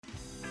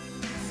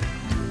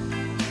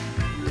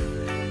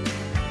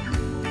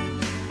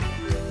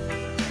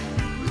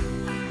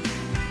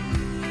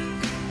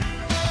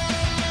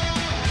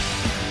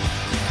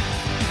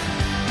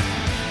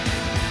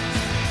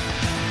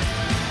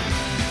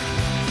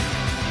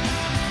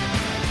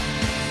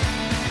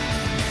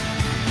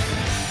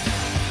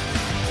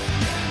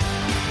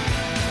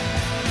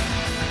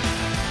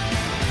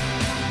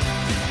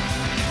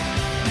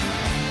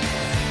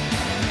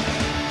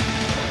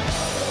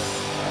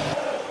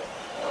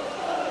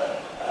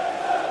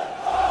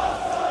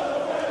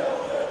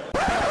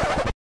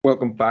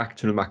Welcome back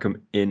to the Mackem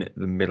in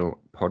the Middle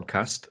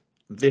podcast.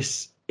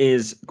 This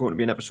is going to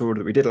be an episode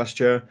that we did last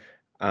year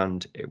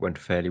and it went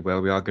fairly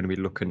well. We are going to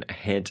be looking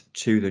ahead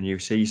to the new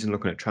season,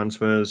 looking at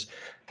transfers,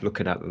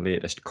 looking at the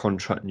latest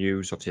contract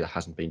news. Obviously, there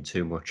hasn't been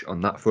too much on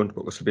that front,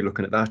 but we'll still be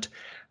looking at that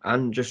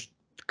and just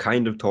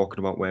kind of talking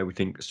about where we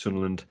think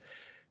Sunderland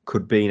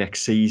could be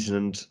next season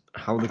and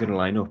how they're going to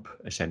line up,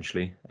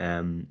 essentially.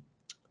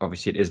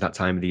 Obviously, it is that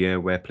time of the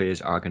year where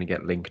players are going to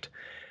get linked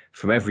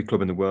from every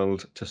club in the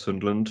world to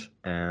Sunderland.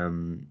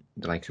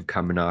 The likes of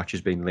Cameron Archer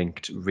has been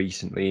linked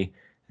recently,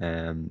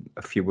 a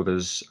few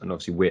others, and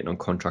obviously waiting on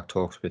contract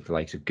talks with the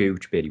likes of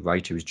Gooch, Bailey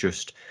Wright, who's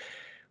just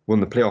won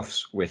the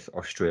playoffs with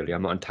Australia.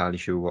 I'm not entirely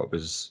sure what it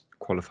was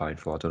qualifying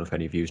for. I don't know if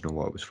any of you know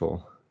what it was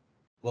for.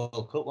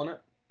 World Cup, wasn't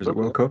it? Was it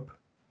World Cup?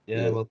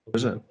 Yeah, World Cup.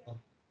 Was it?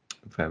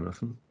 Fair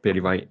enough. Bailey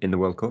Wright in the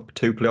World Cup.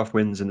 2 playoff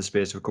wins in the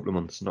space of a couple of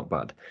months. Not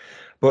bad.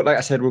 But like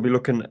I said, we'll be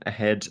looking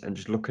ahead and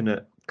just looking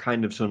at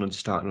kind of Sunderland's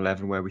starting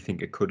 11, where we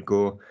think it could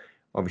go.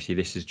 Obviously,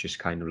 this is just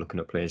kind of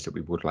looking at players that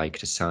we would like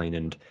to sign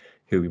and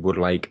who we would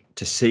like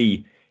to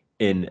see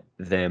in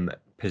them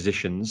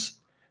positions.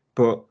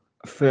 But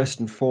first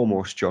and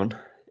foremost, John,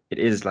 it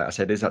is, like I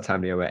said, it is that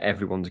time of year where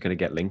everyone's going to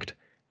get linked.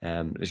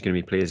 There's going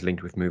to be players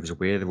linked with moves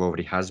away. There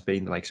already has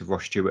been, the likes of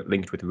Ross Stewart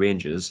linked with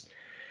Rangers.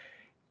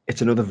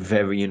 It's another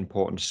very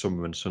important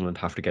summer and Sunderland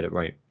have to get it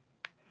right.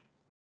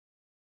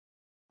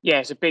 Yeah,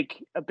 it's a big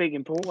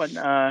important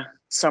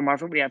summer. I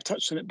think we have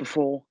touched on it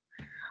before.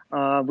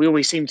 We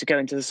always seem to go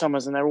into the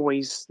summers and they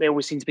always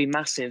seem to be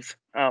massive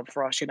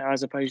for us,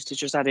 as opposed to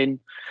just adding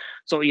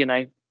sort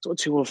of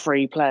 2 or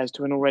 3 players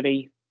to an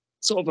already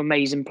sort of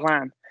amazing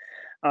plan.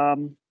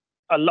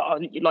 A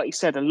lot, like you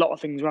said, a lot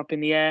of things are up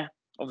in the air.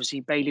 Obviously,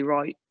 Bailey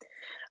Wright,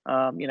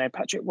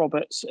 Patrick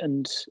Roberts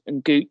and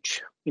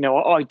Gooch.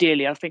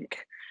 Ideally, I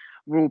think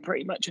we're all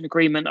pretty much in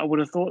agreement. I would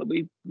have thought that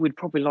we would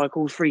probably like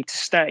all 3 to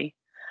stay.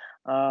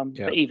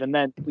 But even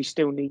then, we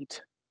still need,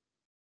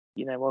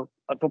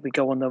 I'd probably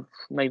go on the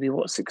maybe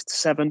 6 to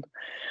 7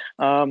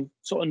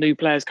 sort of new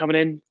players coming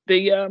in.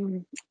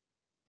 The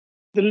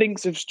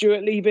links of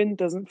Stewart leaving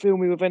doesn't fill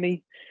me with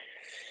any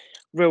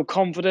real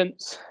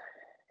confidence,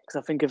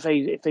 because I think if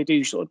they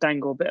do sort of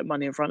dangle a bit of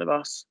money in front of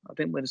us, I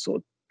think we're the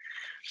sort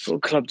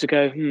of club to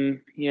go,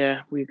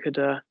 yeah, we could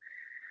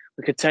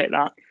take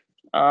that.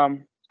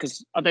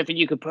 Because I don't think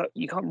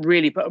you can't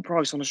really put a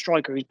price on a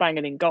striker who's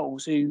banging in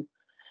goals, who,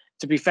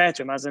 to be fair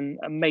to him, has an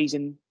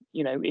amazing,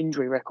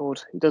 injury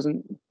record. He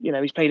doesn't,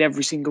 he's played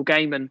every single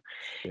game and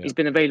he's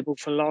been available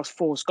for the last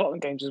 4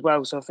 Scotland games as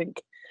well. So I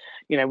think,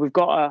 we've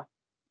got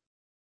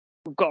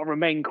to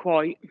remain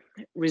quite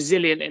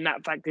resilient in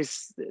that fact.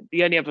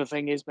 The only other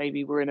thing is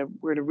maybe we're in a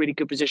really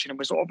good position and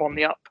we're sort of on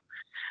the up.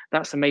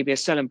 That's maybe a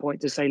selling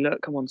point to say,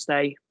 look, come on,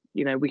 stay.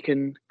 We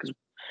can, because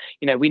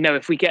we know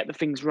if we get the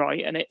things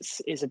right, and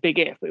it's a big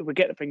if, but if we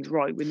get the things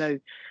right, we know,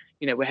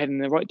 we're heading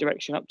in the right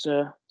direction up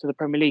to the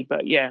Premier League.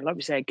 But yeah, like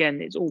we say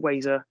again, it's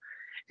always a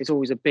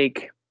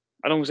big,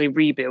 I don't want to say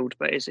rebuild,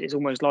 but it's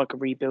almost like a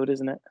rebuild,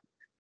 isn't it?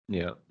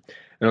 Yeah.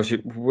 And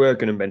obviously we're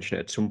going to mention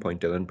it at some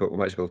point, Dylan, but we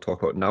might as well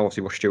talk about it now.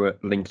 Obviously, Ross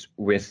Stewart linked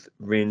with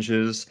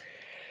Rangers.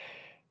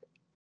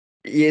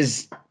 He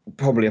is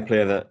probably a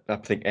player that I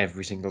think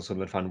every single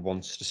Sunderland fan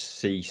wants to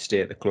see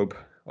stay at the club.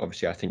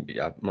 Obviously, I think,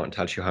 I'm not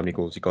entirely sure how many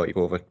goals he got. He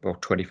got over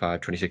about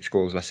 25, 26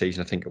 goals last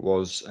season, I think it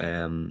was.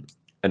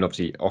 And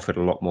obviously offered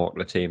a lot more to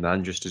the team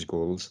than just his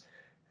goals.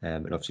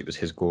 And obviously it was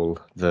his goal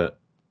that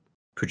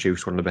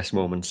produced one of the best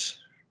moments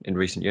in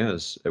recent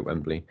years at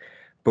Wembley.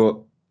 But,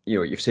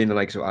 you've seen the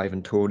likes of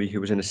Ivan Toney, who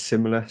was in a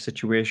similar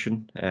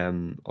situation.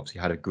 Obviously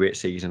had a great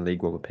season in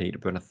League One with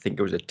Peterborough, and I think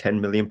it was a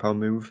 £10 million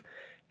move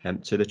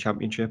to the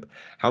Championship.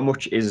 How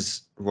much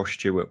is Ross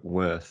Stewart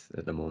worth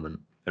at the moment?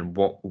 And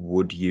what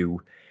would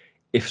you,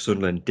 if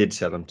Sunderland did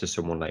sell him to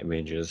someone like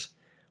Rangers,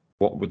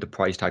 what would the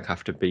price tag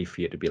have to be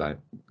for you to be like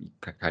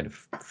kind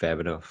of fair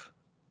enough?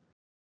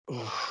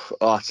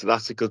 Oh, so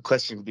that's a good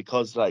question,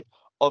 because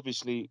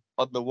obviously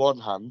on the one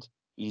hand,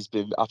 he's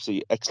been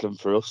absolutely excellent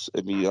for us.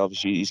 I mean,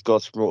 obviously he's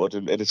got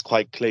promoted, and it's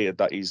quite clear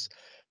that he's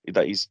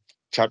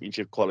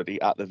Championship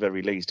quality at the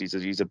very least.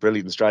 He's a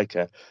brilliant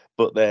striker.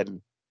 But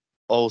then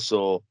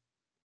also,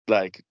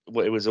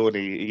 it was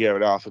only a year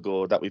and a half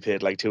ago that we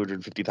paid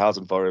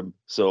 250,000 for him.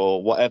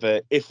 So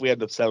if we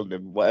end up selling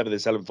him, whatever they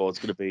sell him for, it's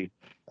going to be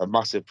a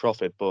massive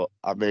profit. But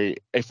I mean,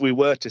 if we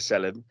were to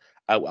sell him,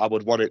 I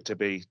would want it to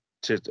be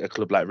to a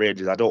club like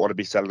Rangers. I don't want to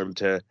be selling him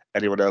to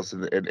anyone else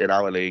in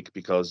our league,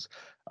 because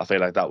I feel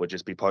like that would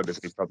just be pointless.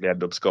 We'd probably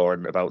end up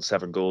scoring about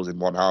 7 goals in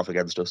one half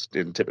against us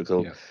in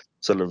typical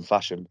Sunderland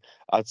fashion.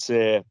 I'd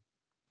say,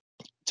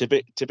 to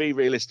be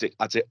realistic,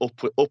 I'd say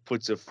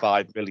upwards of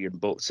 5 million,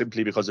 but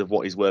simply because of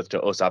what he's worth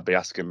to us, I'd be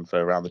asking for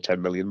around the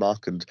 10 million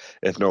mark. And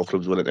if no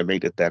club's willing to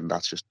meet it, then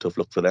that's just tough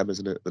luck for them,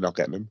 isn't it? They're not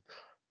getting him.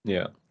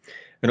 Yeah.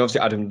 And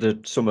obviously, Adam, the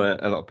summer,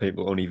 a lot of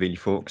people only really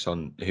focus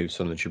on who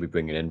Sunderland should be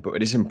bringing in, but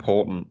it is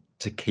important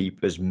to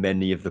keep as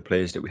many of the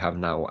players that we have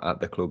now at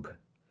the club.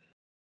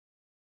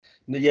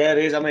 Yeah, it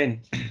is. I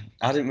mean,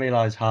 I didn't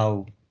realise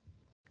how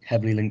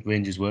heavily linked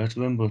Rangers were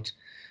to him, but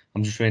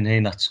I'm just reading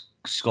here that's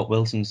Scott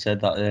Wilson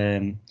said that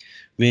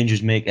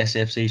Rangers make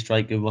SFC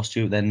striker Ross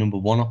Stewart their number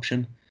one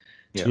option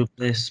to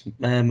replace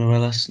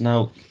Morelos.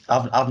 Now,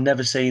 I've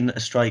never seen a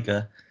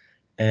striker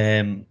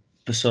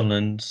for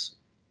Sunderland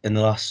in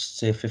the last,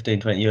 say,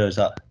 15, 20 years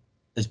that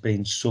has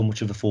been so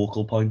much of a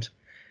focal point.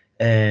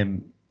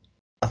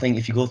 I think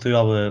if you go through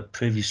our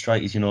previous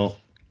strikers,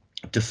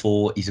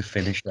 Defoe, he's a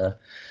finisher.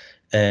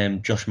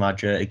 Josh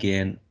Madger,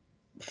 again,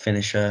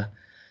 finisher.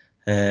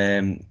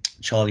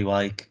 Charlie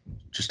Wyke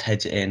just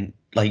heads it in.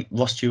 Like,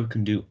 Ross Stewart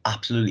can do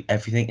absolutely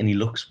everything, and he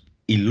looks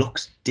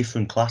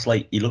different class.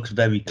 Like, he looks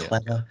very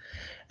clever.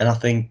 And I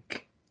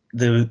think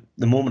the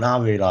moment I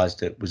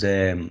realised it was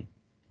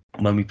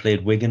when we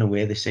played Wigan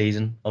away this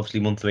season, obviously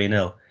won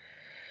 3-0.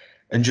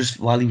 And just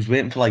while he was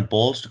waiting for like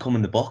balls to come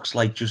in the box,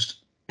 like just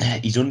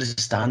his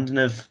understanding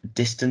of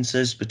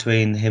distances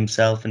between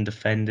himself and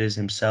defenders,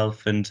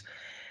 himself and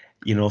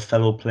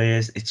fellow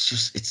players,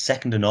 it's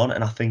second to none.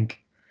 And I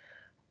think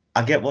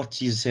I get what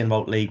he's saying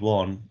about League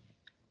One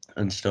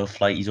and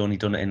stuff. Like, he's only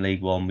done it in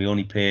League One. We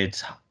only paid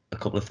a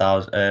couple of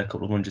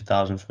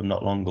 100,000 for him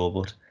not long ago,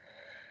 but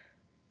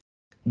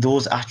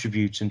those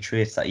attributes and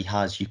traits that he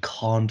has, you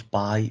can't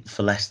buy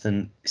for less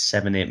than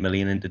 7-8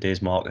 million in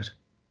today's market.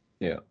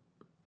 Yeah.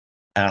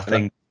 And I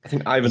think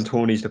Ivan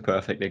Toney's the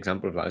perfect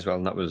example of that as well.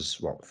 And that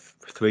was,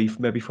 3,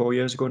 maybe 4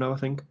 years ago now, I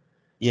think.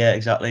 Yeah,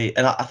 exactly.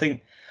 And I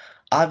think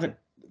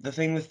the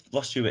thing with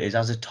Ross Stewart is,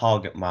 as a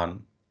target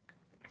man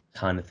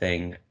kind of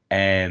thing,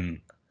 the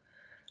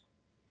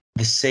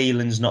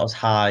ceiling's not as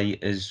high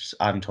as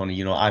Ivan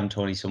Toney. Ivan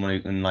Toney's someone who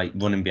can like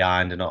running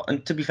behind and all.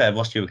 And to be fair,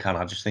 Ross Stewart can.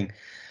 I just think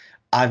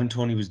Ivan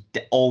Toney was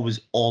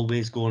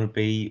always going to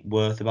be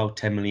worth about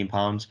 £10 million.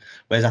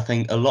 Whereas I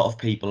think a lot of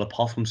people,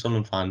 apart from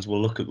Sunderland fans,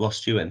 will look at Ross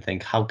Stewart and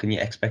think, how can you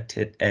expect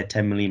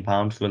 £10 million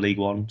for a League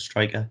One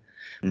striker?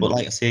 But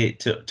like I say,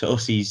 to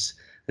us,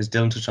 as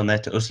Dylan touched on there,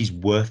 to us, he's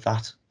worth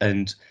that.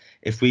 And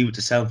if we were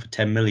to sell him for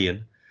 10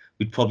 million,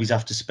 we'd probably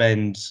have to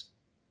spend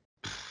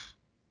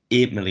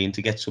 8 million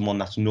to get someone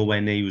that's nowhere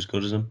near as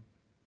good as him.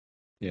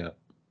 Yeah.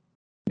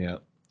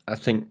 I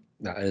think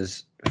that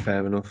is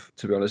fair enough,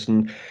 to be honest.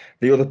 And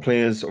the other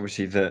players,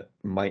 obviously, that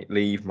might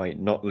leave, might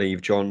not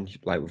leave, John,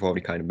 like we've already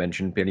kind of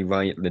mentioned, Bailey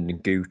Wright, Lyndon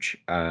Gooch,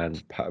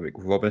 and Patrick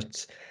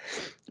Roberts.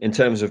 In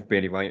terms of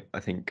Bailey Wright, I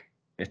think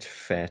it's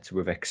fair to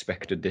have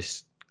expected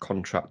this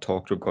contract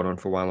talk to have gone on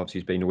for a while. Obviously,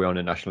 he's been away on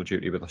international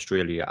duty with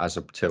Australia as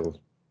up till,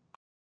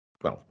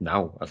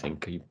 now. I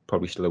think he's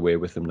probably still away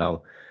with them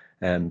now.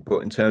 But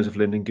in terms of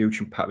Lyndon Gooch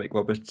and Patrick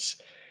Roberts,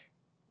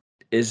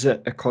 is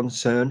it a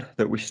concern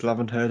that we still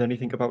haven't heard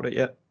anything about it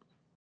yet?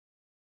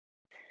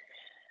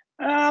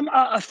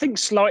 I think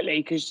slightly,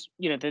 because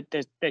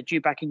they're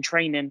due back in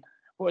training.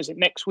 What is it,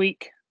 next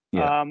week?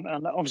 Yeah.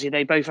 And obviously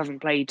they both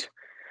haven't played,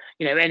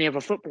 any other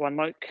football.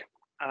 Unlike,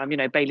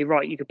 Bailey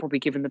Wright, you could probably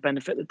give him the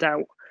benefit of the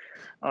doubt,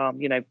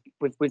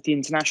 with the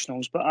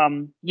internationals. But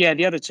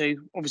the other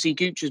two, obviously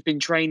Gooch has been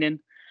training.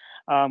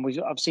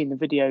 I've seen the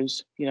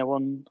videos,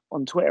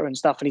 on Twitter and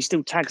stuff, and he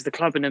still tags the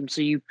club in them.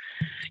 So you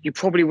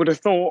probably would have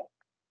thought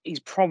he's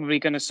probably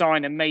going to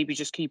sign and maybe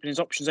just keeping his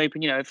options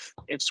open. If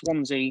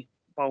Swansea,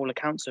 by all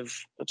accounts, have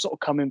sort of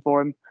come in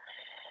for him,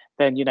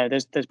 then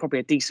there's probably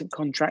a decent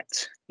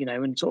contract,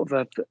 and sort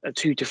of a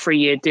 2 to 3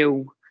 year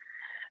deal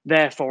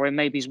there for him.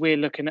 Maybe we're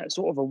looking at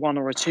sort of a 1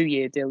 or a 2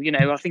 year deal.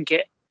 I think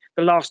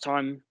the last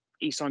time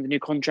he signed a new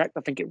contract,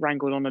 I think it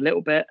wrangled on a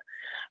little bit.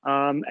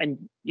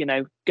 And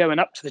going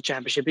up to the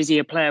Championship, is he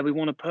a player we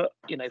want to put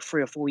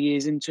 3 or 4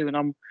 years into? And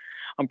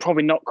I'm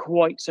probably not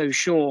quite so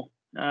sure.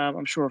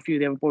 I'm sure a few of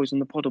the other boys on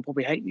the pod will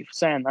probably hate me for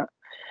saying that.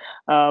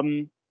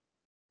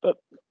 But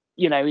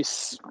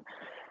it's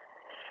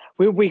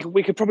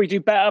we could probably do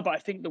better. But I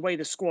think the way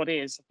the squad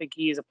is, I think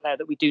he is a player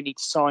that we do need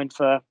to sign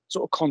for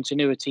sort of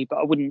continuity. But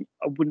I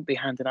wouldn't be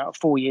handing out a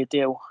 4 year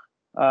deal.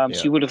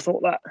 So you would have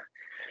thought that.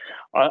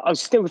 I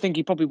still think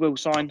he probably will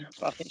sign,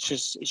 but I think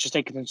it's just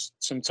taking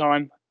some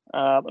time.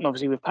 And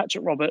obviously with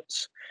Patrick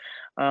Roberts,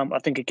 I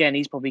think again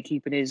he's probably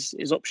keeping his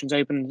options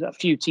open. A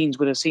few teams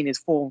would have seen his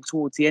form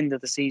towards the end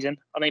of the season.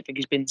 I don't think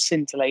he's been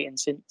scintillating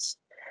since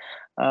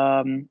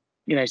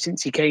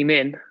he came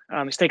in.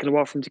 It's taken a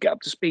while for him to get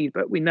up to speed,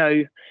 but we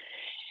know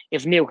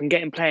if Neil can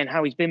get him playing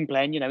how he's been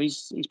playing,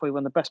 he's probably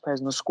one of the best players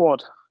in the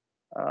squad.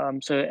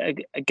 So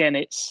again,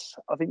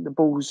 I think the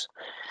ball's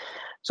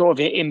sort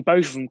of in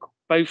both of them.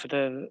 Both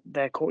of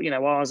their court,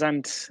 ours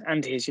and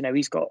his.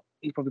 He's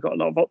probably got a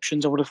lot of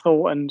options, I would have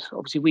thought, and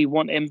obviously we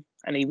want him,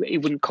 and he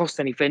wouldn't cost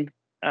anything.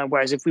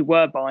 Whereas if we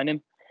were buying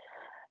him,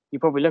 you're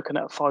probably looking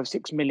at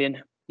 5-6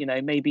 million.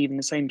 Maybe even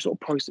the same sort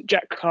of price that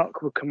Jack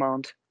Clark would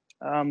command.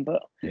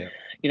 But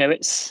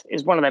it's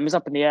one of them. It's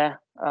up in the air.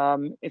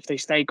 If they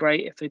stay,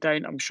 great. If they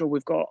don't, I'm sure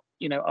we've got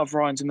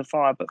other irons in the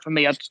fire. But for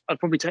me, I'd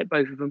probably take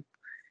both of them.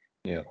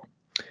 Yeah,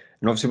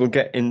 and obviously we'll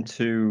get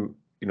into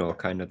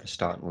kind of the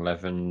starting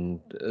 11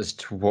 as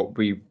to what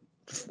we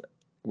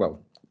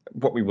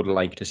would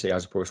like to see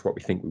as opposed to what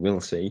we think we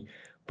will see.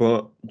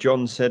 But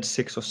John said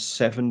 6 or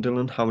 7,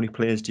 Dylan. How many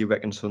players do you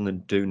reckon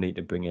Sunderland do need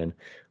to bring in?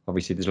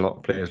 Obviously, there's a lot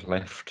of players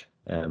left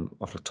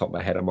Off the top of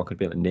my head, I'm not going to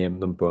be able to name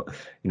them, but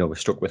we're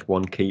stuck with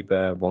one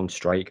keeper, one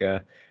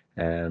striker,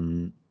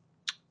 one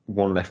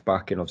left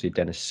back, and obviously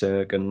Dennis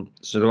Serkin.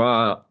 So there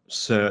are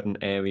certain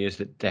areas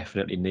that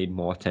definitely need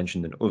more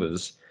attention than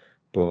others.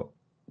 But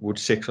would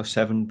 6 or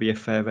 7 be a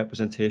fair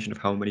representation of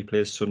how many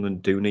players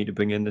Sunderland do need to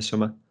bring in this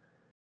summer?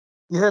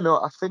 Yeah, no,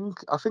 I think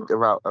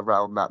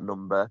around that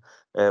number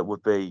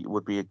would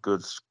be a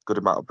good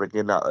amount of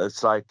bringing that.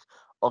 It's like,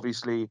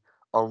 obviously,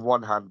 on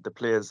one hand, the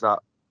players that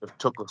have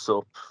took us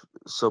up,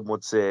 some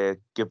would say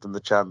give them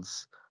the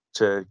chance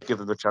in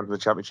the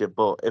championship.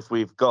 But if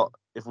we've got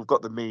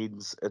the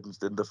means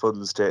and the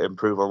funds to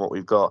improve on what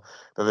we've got,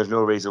 then there's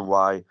no reason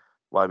why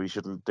we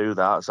shouldn't do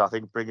that. So I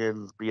think bring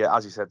in,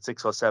 as you said,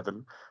 6 or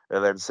 7,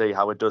 and then see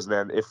how it does.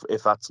 And then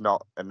if that's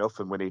not enough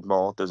and we need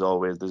more, there's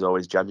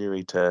always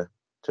January to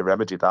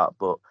remedy that.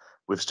 But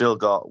we've still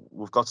got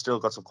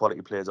some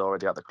quality players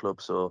already at the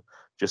club, so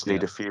just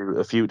need a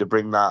few to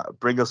bring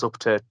us up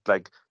to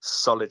like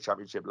solid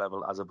championship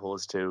level, as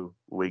opposed to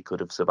we could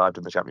have survived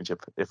in the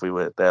championship if we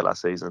were there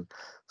last season,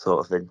 sort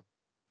of thing.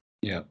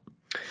 Yeah.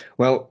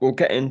 Well, we'll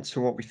get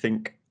into what we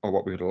think or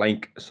what we would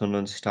like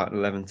Sunderland's starting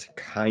 11 to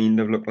kind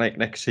of look like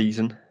next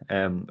season.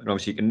 And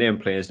obviously you can name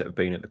players that have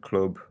been at the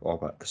club,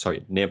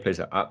 name players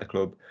that are at the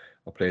club,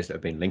 or players that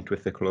have been linked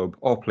with the club,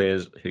 or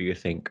players who you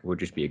think would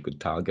just be a good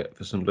target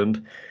for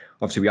Sunderland.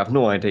 Obviously, we have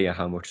no idea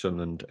how much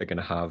Sunderland are going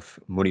to have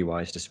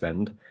money-wise to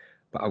spend,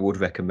 but I would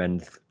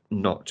recommend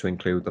not to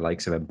include the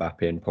likes of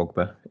Mbappe and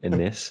Pogba in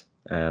this,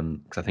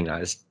 because I think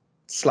that is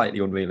slightly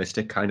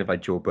unrealistic, kind of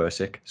like Joe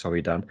Bursick.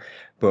 Sorry, Dan.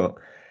 But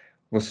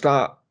we'll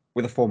start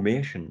with a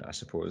formation, I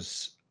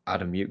suppose.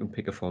 Adam, you can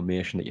pick a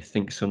formation that you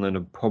think Sunderland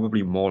are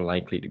probably more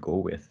likely to go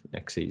with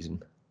next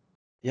season.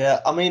 Yeah,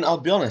 I mean, I'll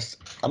be honest,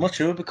 I'm not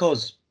sure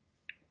because,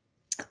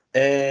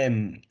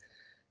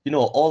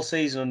 all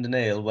season under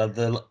Neil, I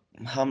don't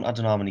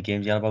know how many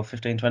games he had, about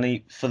 15,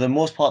 20. For the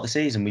most part of the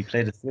season, we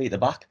played a 3 at the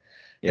back.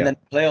 Yeah. And then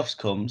the playoffs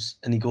comes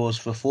and he goes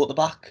for a 4 at the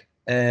back.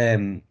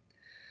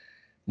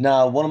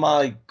 Now, one of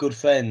my good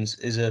friends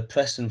is a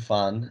Preston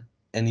fan,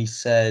 and he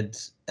said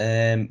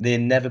they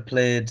never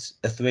played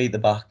a 3 at the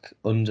back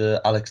under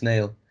Alex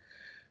Neil.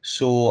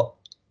 So,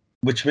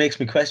 which makes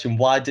me question,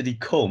 why did he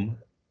come,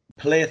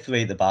 play a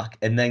 3 at the back,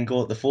 and then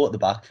go at the 4 at the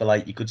back for,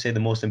 like, you could say the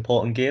most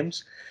important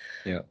games?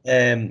 Yeah.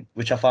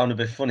 Which I found a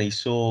bit funny.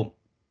 So,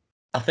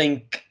 I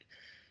think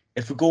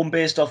if we're going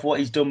based off what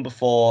he's done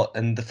before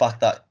and the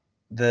fact that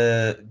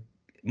the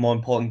more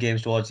important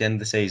games towards the end of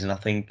the season, I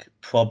think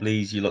probably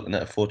you're looking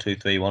at a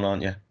 4-2-3-1,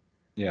 aren't you?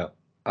 Yeah,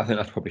 I think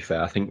that's probably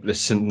fair. I think the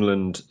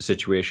Sunderland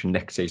situation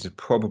next season is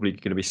probably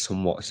going to be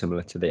somewhat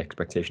similar to the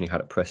expectation he had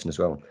at Preston as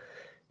well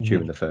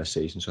during the first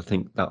season. So I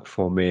think that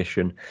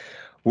formation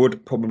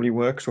would probably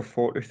work. So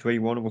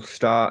 4-2-3-1 will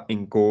start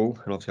in goal,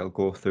 and obviously I'll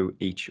go through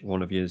each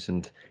one of yours,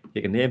 and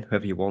you can name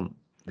whoever you want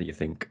that you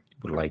think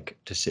would like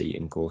to see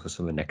in goal for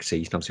Sunderland next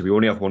season. Obviously, we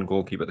only have one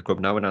goalkeeper at the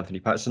club now, and Anthony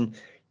Patterson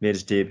made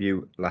his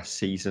debut last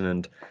season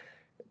and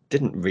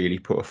didn't really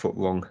put a foot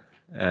wrong.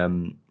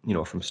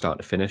 From start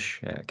to finish,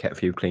 kept a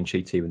few clean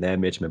sheets even there,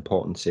 made some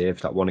important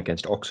saves. That one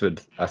against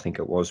Oxford, I think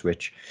it was,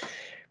 which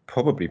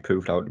probably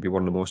proved out to be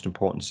one of the most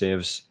important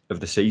saves of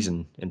the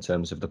season in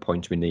terms of the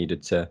points we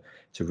needed to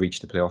reach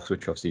the playoffs,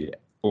 which obviously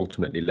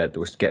ultimately led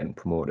to us getting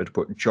promoted.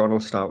 But John,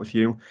 I'll start with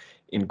you.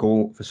 In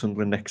goal for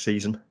Sunderland next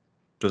season,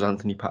 does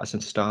Anthony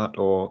Patterson start,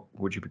 or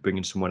would you be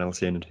bringing someone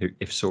else in, and who,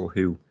 if so,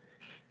 who?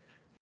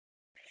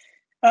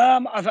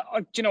 Do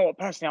you know what?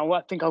 Personally,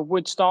 I think I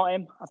would start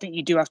him. I think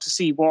you do have to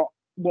see what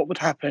would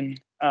happen.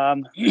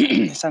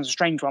 It sounds a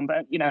strange one,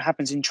 but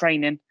happens in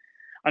training.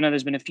 I know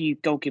there's been a few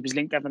goalkeepers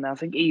linked up, and I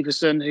think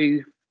Everson,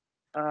 who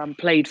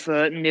played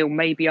for Neil,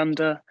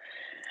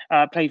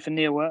 played for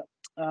Neil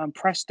at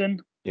Preston.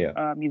 Yeah.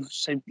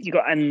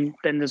 And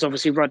then there's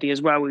obviously Ruddy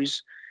as well,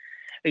 who's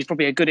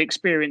probably a good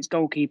experienced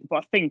goalkeeper.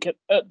 But I think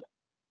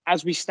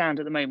as we stand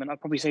at the moment,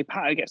 I'd probably say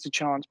Pato gets a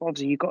chance. But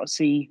obviously, you've got to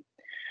see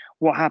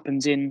what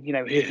happens in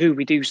who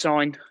we do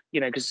sign.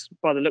 Because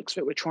by the looks of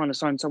it, we're trying to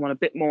sign someone a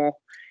bit more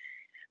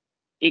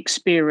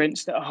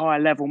experienced at a higher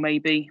level,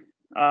 maybe.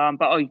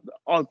 But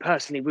I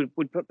personally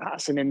would put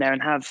Patterson in there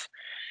and have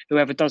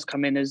whoever does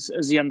come in as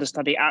the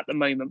understudy at the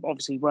moment. But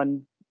obviously,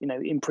 when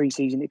in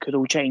pre-season, it could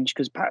all change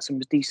because Patterson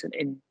was decent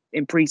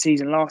in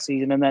pre-season last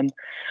season, and then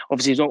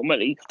obviously he's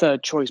ultimately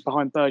third choice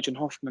behind Burge and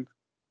Hoffman.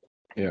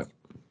 Yeah.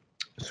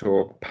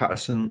 So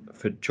Patterson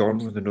for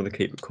John, with another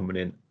keeper coming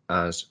in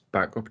as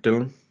backup,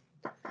 Dylan.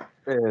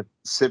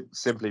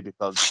 Simply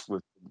because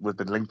we've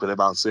been linked with him,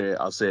 I'll say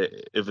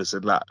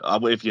Everson. That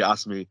if you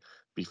asked me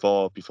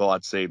before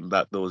I'd seen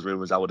that those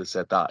rumours, I would have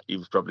said that he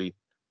was probably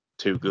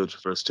too good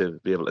for us to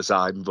be able to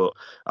sign. But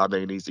I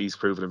mean, he's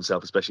proven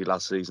himself, especially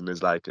last season,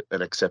 as like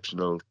an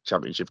exceptional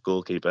championship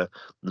goalkeeper.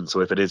 And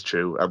so if it is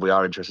true, and we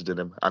are interested in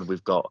him, and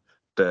we've got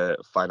the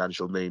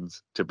financial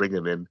means to bring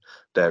him in,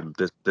 then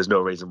there's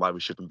no reason why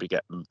we shouldn't be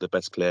getting the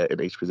best player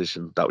in each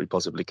position that we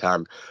possibly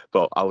can.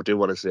 But I do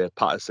want to say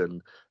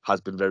Patterson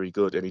has been very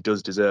good and he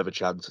does deserve a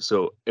chance.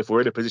 So if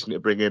we're in a position to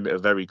bring in a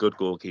very good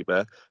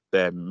goalkeeper,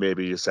 then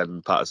maybe you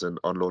send Patterson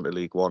on loan to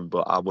League One.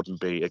 But I wouldn't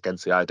be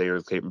against the idea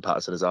of keeping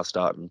Patterson as our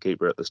starting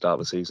keeper at the start of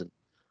the season.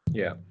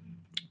 Yeah.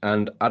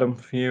 And Adam,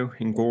 for you,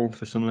 in goal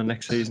for Sunderland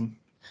next season?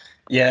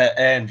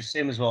 Yeah,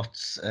 same as what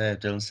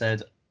Dylan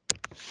said.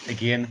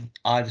 Again,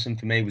 Iverson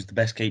for me was the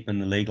best keeper in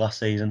the league last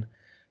season,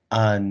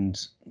 and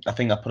I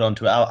think I put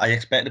onto it. I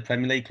expect the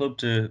Premier League club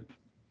to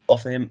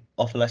offer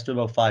Leicester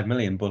about 5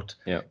 million, but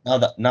Yeah. now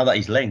that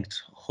he's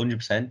linked,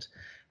 100%,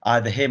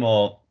 either him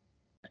or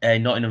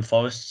Nottingham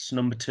Forest's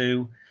number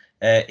 2,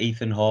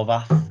 Ethan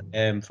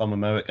Horvath from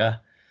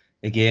America.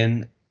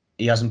 Again,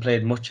 he hasn't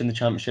played much in the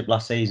Championship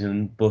last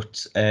season,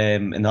 but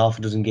in the half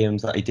a dozen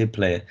games that he did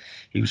play,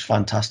 he was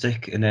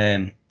fantastic.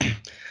 And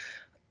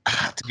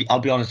I'll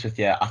be honest with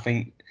you, I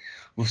think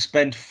we've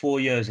spent 4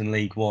 years in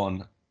League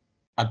One.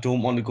 I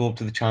don't want to go up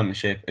to the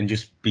Championship and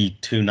just be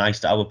too nice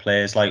to our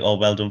players, like, oh,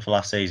 well done for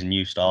last season,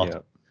 you start. Yeah.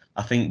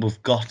 I think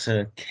we've got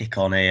to kick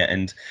on here.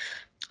 And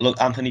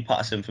look, Anthony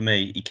Patterson, for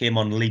me, he came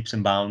on leaps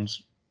and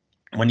bounds.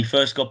 When he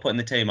first got put in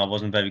the team, I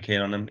wasn't very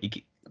keen on him.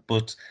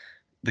 But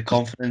the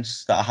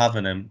confidence that I have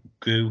in him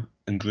grew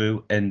and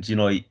grew. And, you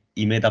know,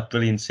 he made that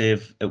brilliant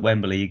save at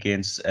Wembley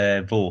against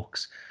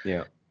Vokes.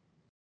 Yeah.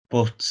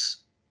 But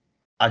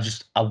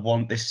I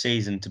want this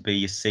season to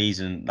be a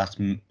season that's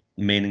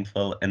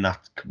meaningful and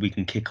that we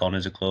can kick on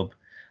as a club.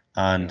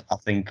 And I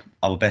think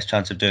our best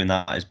chance of doing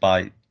that is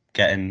by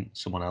getting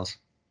someone else.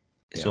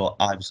 Yeah. So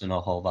Iverson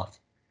or Horvath.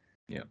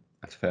 Yeah,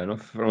 that's fair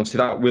enough. Honestly,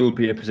 that will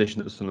be a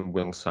position that Sunderland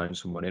will sign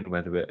someone in,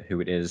 who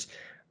it is,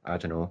 I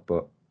don't know.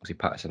 But obviously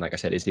Patterson, like I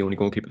said, is the only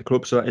goalkeeper of the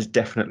club, so that is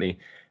definitely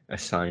a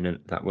signing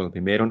that will be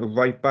made. On the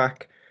right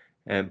back,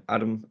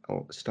 Adam,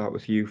 I'll start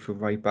with you for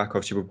right back.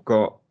 Obviously, we've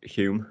got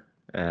Hume,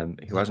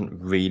 who hasn't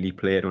really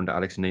played under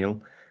Alex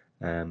Neil.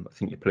 I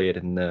think he played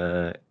in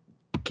the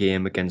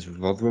game against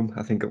Rotherham,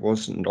 I think it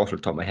was. And off the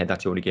top of my head,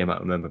 that's the only game I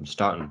remember him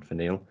starting for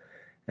Neil.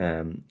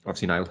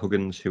 Obviously, Niall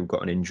Huggins, who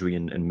got an injury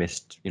and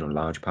missed, a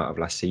large part of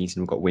last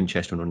season. We've got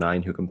Winchester on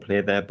 9 who can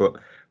play there, but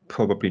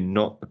probably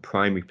not the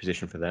primary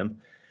position for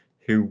them.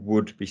 Who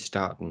would be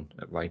starting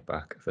at right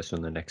back for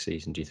Sunderland next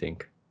season, do you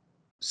think?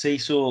 See,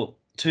 so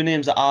 2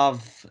 names that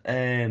I've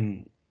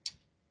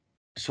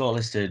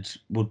shortlisted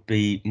would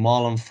be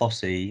Marlon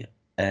Fossey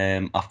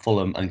at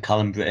Fulham and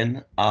Callum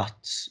Britton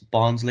at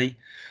Barnsley.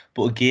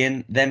 But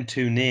again, them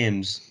 2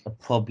 names are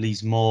probably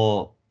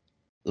more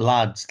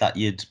lads that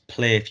you'd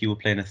play if you were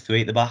playing a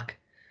 3 at the back.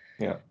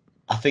 Yeah.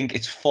 I think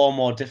it's far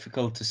more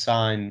difficult to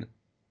sign.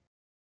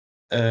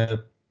 Well,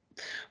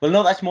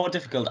 no, that's more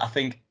difficult. I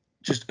think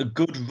just a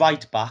good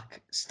right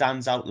back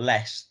stands out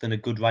less than a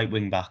good right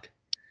wing back.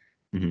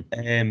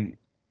 Mm-hmm.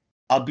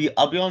 I'll be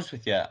honest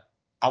with you.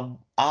 And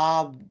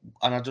I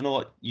don't know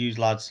what you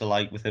lads are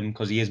like with him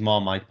because he is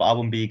Marmite, but I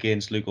wouldn't be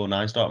against Luke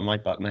O'Nien starting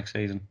right back next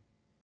season.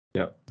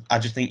 Yeah. I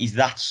just think he's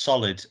that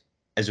solid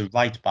as a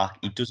right back.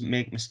 He doesn't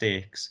make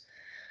mistakes.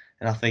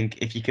 And I think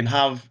if you can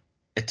have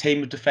a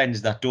team of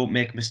defenders that don't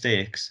make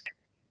mistakes,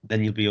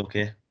 then you'll be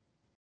okay.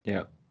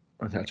 Yeah,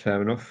 that's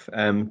fair enough.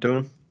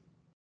 Dylan?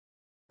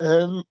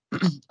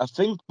 I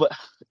think, but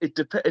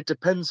it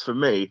depends for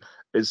me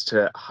as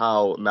to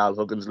how Niall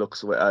Huggins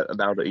looks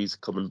now that he's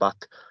coming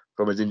back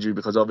from his injury,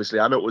 because obviously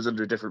I know it was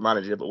under a different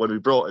manager, but when we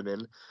brought him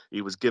in,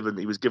 he was given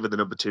the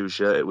number 2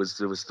 shirt. It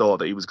was thought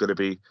that he was going to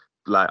be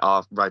like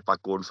our right back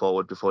going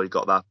forward before he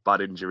got that bad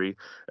injury.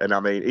 And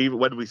I mean, even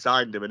when we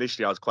signed him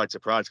initially, I was quite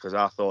surprised because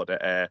I thought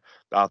a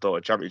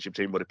Championship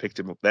team would have picked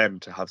him up then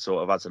to have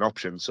sort of as an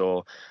option.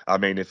 So I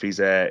mean, if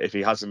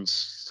he hasn't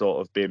sort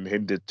of been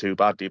hindered too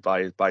badly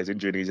by his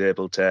injury and he's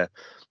able to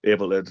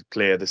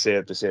play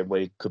the same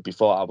way he could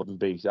before, I wouldn't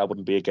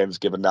be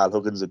against giving Niall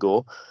Huggins a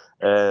go.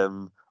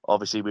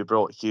 Obviously, we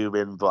brought Hume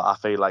in, but I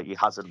feel like he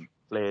hasn't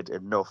played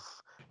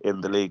enough in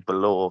the league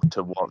below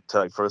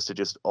for us to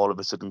just all of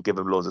a sudden give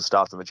him loads of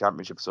starts in the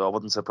Championship. So I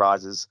wouldn't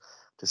surprise us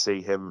to see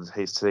him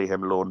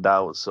loaned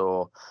out.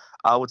 So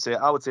I would say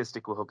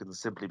stick with Huggins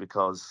simply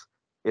because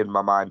in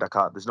my mind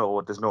there's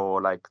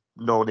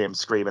no name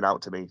screaming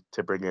out to me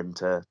to bring in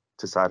to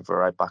sign for a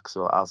right back.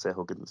 So I'll say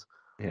Huggins.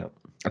 Yeah,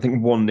 I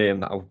think one name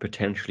that I would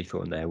potentially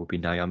throw in there would be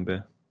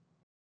Nyambe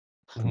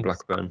from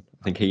Blackburn.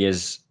 I think he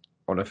is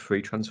on a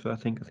free transfer. I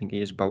think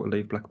he is about to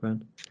leave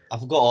Blackburn. I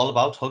forgot all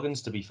about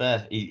Huggins, to be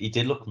fair. He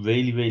did look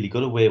really, really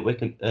good away at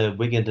Wigan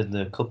in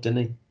the Cup, didn't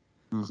he?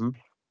 Mm-hmm.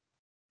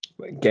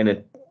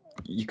 Again,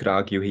 you could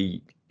argue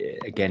he,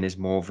 again, is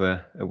more of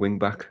a wing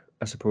back,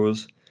 I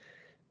suppose.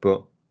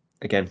 But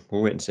again,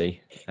 we'll wait and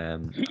see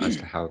as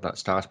to how that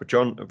starts. But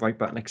John, right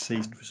back next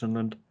season for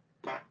Sunderland?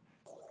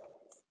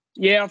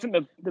 Yeah, I think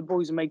the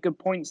boys have made good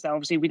points there.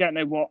 Obviously, we don't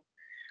know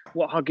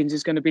what Huggins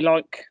is going to be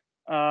like.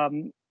 Are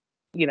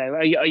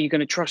you going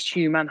to trust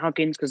Hume and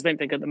Huggins? Because I don't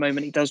think at the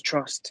moment he does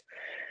trust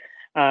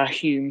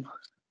Hume.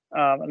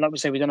 And like we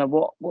say, we don't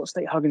know what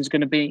state Huggins is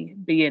going to be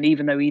in,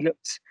 even though he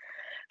looked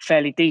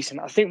fairly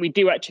decent. I think we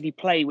do actually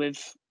play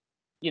with,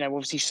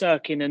 obviously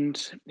Sirkin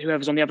and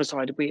whoever's on the other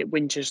side, be it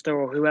Winchester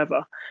or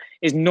whoever,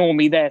 is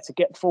normally there to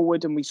get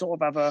forward, and we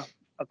sort of have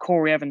a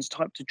Corey Evans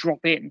type to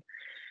drop in.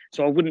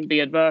 So I wouldn't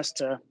be adverse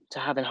to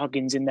having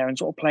Huggins in there and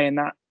sort of playing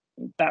that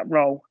that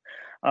role.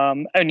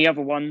 Only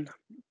other one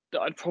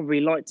that I'd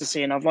probably like to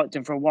see, and I've liked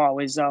him for a while,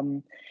 is I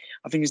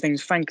think his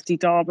name's Fancy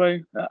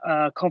Darbo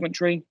at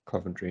Coventry.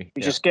 Coventry.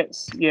 He just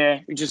gets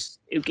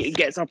it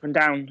gets up and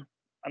down,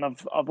 and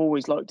I've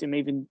always liked him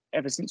even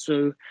ever since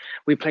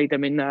we played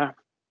them in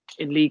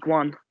League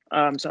One.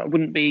 So I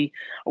wouldn't be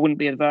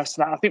adverse to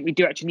that. I think we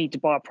do actually need to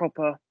buy a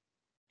proper,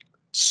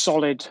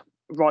 solid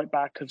right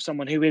back of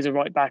someone who is a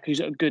right back,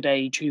 who's at a good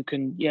age, who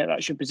can,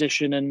 that's your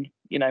position, and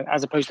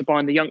as opposed to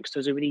buying the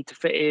youngsters who we need to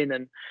fit in.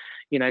 And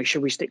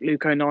should we stick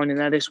Luke O'Nien in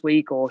there this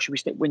week, or should we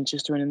stick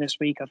Winchester in this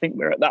week? I think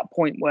we're at that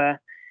point where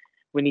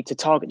we need to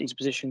target these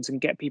positions and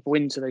get people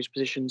into those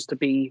positions to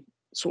be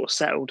sort of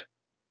settled.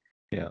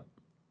 Yeah.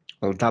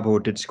 Well,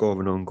 Dabo did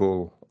score an own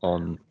goal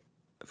on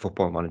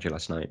Football Manager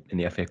last night in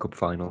the FA Cup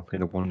final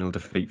in a 1-0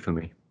 defeat for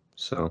me.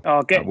 So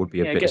that would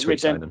be a bittersweet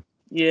signing.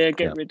 Yeah,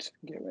 get rid.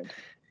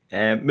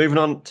 Moving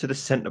on to the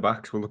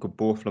centre-backs, we'll look at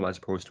both of them as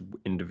opposed to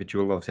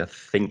individual. Obviously, I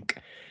think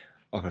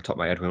off the top of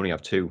my head, we only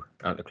have two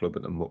at the club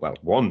at the moment. Well,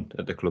 one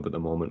at the club at the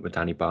moment with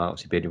Danny Batth.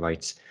 Obviously, Bailey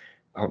Wright's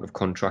out of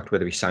contract,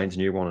 whether he signs a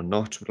new one or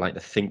not. Would like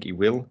to think he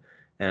will.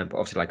 But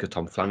obviously, like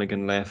Tom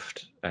Flanagan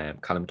left,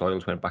 Callum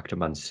Doyle's went back to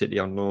Man City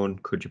on loan.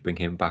 Could you bring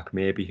him back?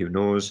 Maybe, who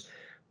knows?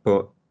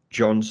 But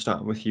John,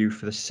 starting with you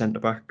for the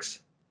centre-backs.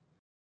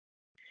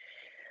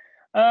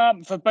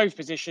 For both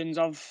positions,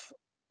 I've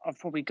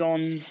probably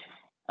gone.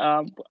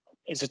 I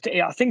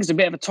think it's a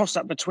bit of a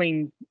toss-up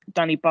between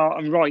Danny Batth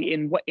and Wright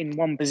in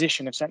one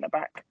position of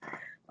centre-back.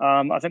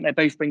 I think they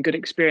both bring good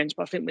experience,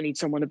 but I think we need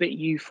someone a bit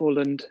youthful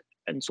and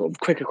sort of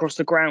quick across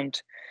the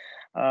ground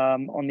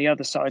on the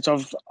other side. So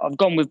I've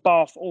gone with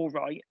Batth or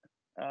Wright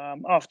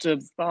after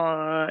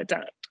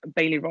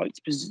Bailey Wright's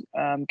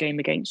game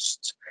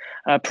against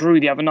Peru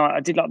the other night. I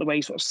did like the way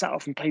he sort of sat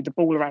off and played the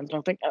ball around, and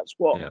I think that's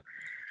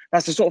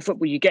the sort of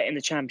football you get in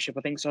the Championship.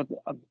 I think so.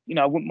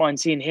 I wouldn't mind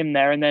seeing him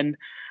there. And then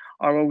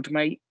our old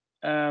mate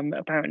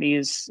apparently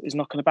is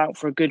knocking about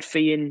for a good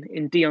fee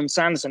in Dion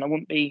Sanderson. I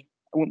wouldn't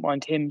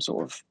mind him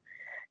sort of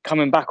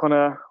coming back on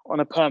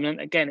a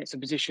permanent. Again, it's a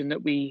position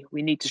that we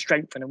need to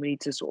strengthen, and we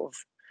need to sort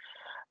of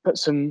put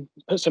some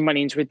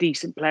money into a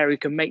decent player who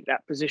can make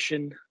that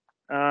position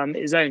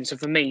his own. So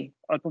for me,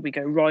 I'd probably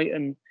go Wright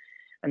and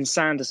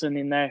Sanderson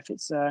in there if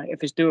it's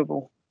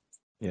doable.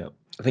 Yeah,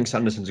 I think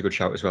Sanderson's a good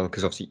shout as well,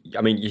 because obviously,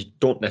 I mean, you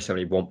don't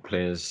necessarily want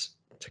players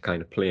to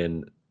kind of play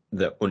in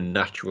the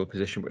unnatural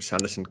position, but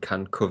Sanderson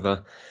can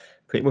cover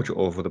pretty much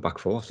over the back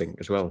four, I think,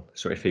 as well.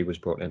 So if he was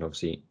brought in,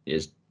 obviously,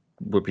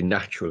 would be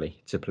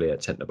naturally to play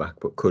at centre-back,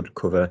 but could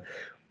cover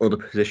other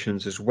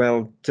positions as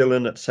well.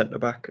 Dylan at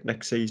centre-back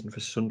next season for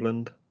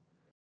Sunderland.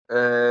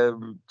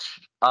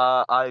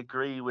 I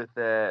agree with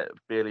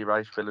Bailey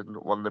Wright filling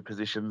one of the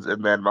positions,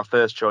 and then my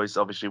first choice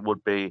obviously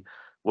would be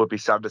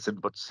Sanderson,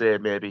 but say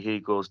maybe he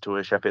goes to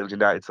a Sheffield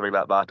United, something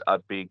like that,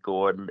 I'd be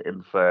going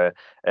in for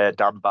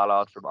Dan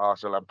Ballard from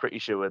Arsenal. I'm pretty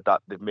sure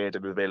that they've made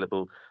him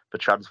available for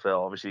transfer.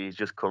 Obviously, he's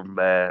just come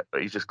back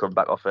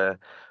off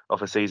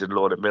a season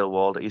loan at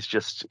Millwall.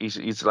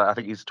 He's like, I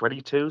think he's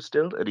 22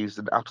 still, and he's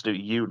an absolute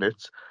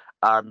unit,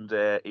 and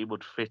he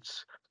would fit.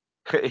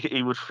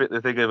 He would fit the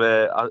thing of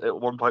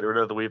at one point or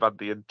another we've had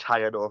the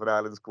entire Northern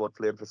Ireland squad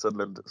playing for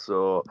Sunderland,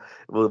 so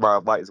we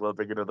might as well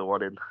bring another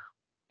one in.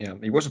 Yeah,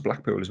 he was a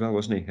Blackpool as well,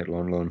 wasn't he? At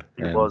loan.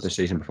 He was the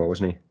season before,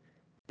 wasn't he?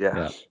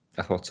 Yeah,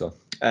 I thought so.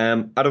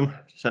 Adam,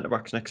 centre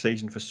backs next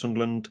season for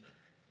Sunderland.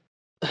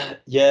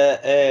 Yeah,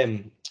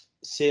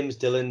 same as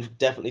Dylan.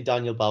 Definitely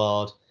Daniel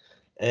Ballard.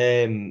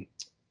 He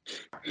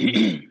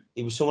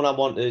was someone I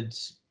wanted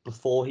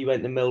before he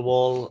went to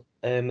Millwall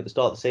at the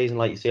start of the season.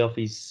 Like you say, off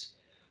his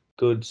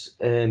good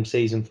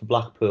season for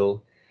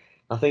Blackpool.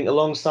 I think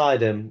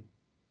alongside him,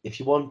 if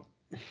you want,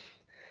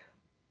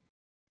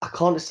 I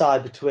can't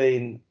decide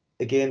between,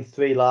 again,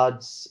 three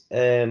lads,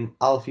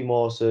 Alfie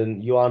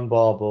Mawson, Johan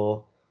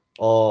Barbo,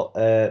 or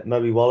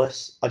Murray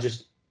Wallace. I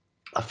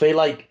feel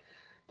like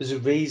there's a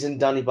reason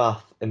Danny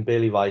Batth and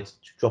Bailey Wright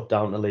dropped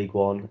down to League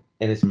One,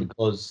 and it's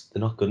because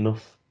they're not good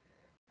enough.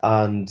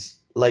 And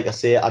like I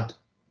say, I'd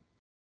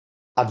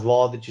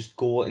rather just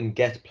go and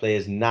get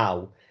players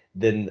now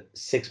than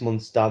 6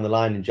 months down the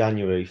line in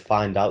January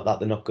find out that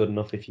they're not good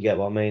enough, if you get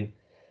what I mean.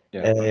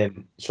 Yeah.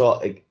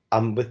 So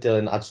I'm with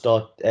Dylan. I'd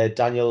start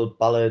Daniel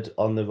Ballard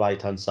on the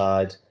right-hand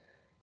side,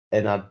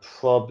 and I'd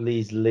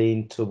probably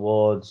lean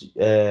towards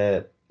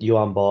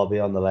Johan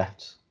Barbie on the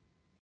left.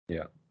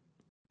 Yeah,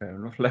 fair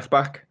enough. Left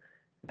back,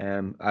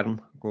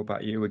 Adam, go back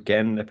to you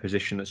again. A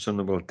position that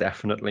Sunderland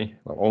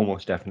will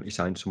almost definitely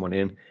sign someone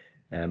in,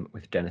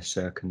 with Dennis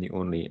Serkin, the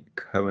only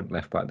current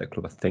left back at the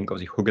club. I think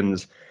obviously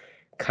Huggins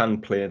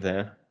can play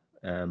there,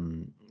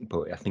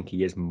 but I think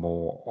he is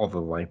more of a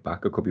right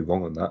back. I could be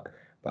wrong on that,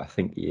 but I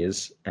think he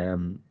is.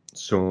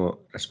 So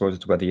I suppose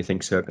it's whether you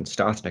think Serkin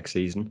starts next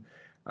season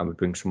and we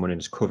bring someone in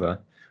as cover,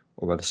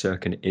 or whether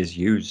Serkin is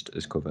used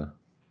as cover.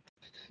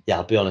 Yeah,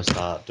 I'll be honest,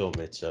 I don't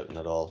rate Serkin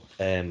at all.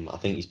 I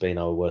think he's been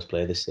our worst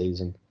player this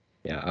season.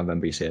 Yeah, I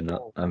remember you saying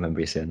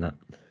that.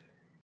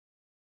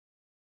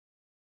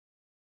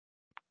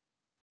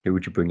 Who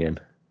would you bring in?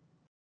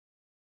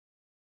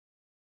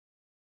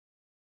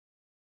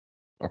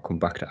 I'll come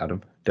back to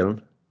Adam.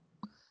 Dylan?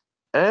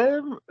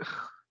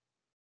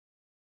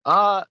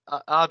 I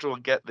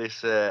don't get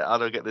this. I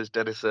don't get this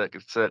Dennis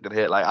Cirkin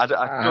hate. Like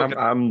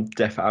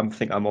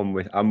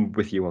I'm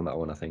with you on that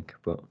one. I think,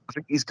 but I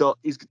think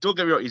don't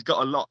get me wrong. He's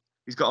got a lot.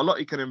 He's got a lot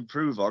he can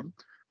improve on.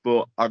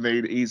 But I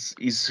mean, he's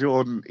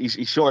shown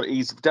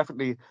he's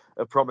definitely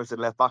a promising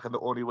left back, and the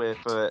only way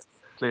for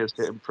players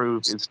to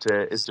improve is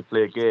to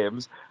play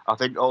games. I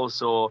think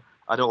also,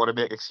 I don't want to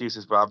make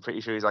excuses, but I'm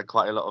pretty sure he's had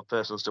quite a lot of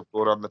personal stuff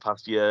going on in the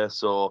past year,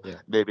 so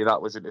maybe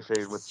that was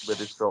interfering with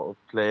his sort of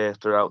play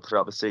throughout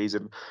the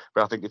season.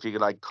 But I think if he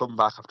could come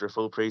back after a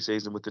full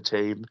pre-season with the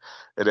team,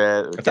 and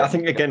I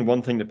think again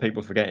one thing that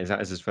people forget is that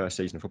is his first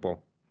season of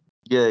football.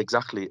 Yeah,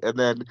 exactly. And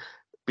then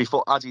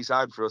before, as he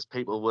signed for us,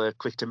 people were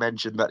quick to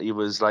mention that he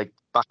was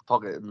back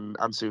pocket and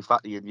Ansu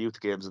Fati in youth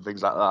games and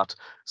things like that.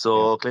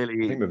 So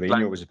clearly, I think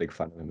Mourinho was a big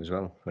fan of him as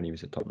well when he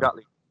was at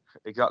Tottenham.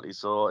 Exactly.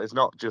 So it's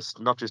not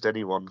just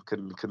anyone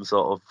can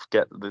sort of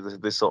get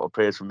this sort of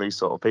praise from these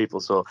sort of people.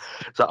 So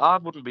I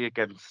wouldn't be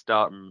against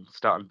starting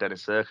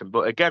Dennis Cirkin.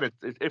 But again,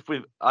 if we,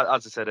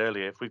 as I said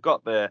earlier, if we've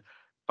got the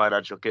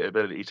financial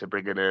capability to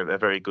bring in a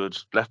very good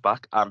left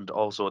back and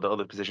also the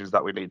other positions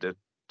that we need to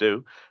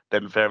do,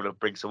 then fair enough,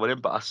 bring someone in.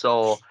 But I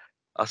saw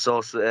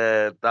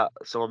that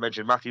someone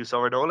mentioned Matthew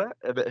Sorinola,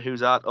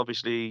 who's at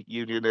obviously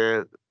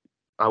Union,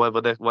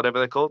 whatever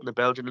they're called in the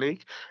Belgian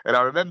league. And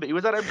I remember he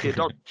was at MK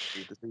Dons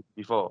the season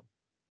before.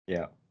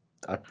 Yeah,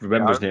 I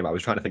remember his name. I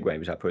was trying to think where he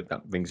was at.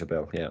 That rings a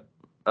bell. Yeah.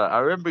 I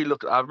remember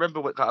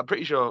I'm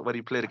pretty sure when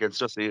he played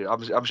against us,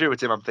 I'm sure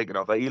it's him I'm thinking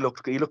of. He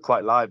looked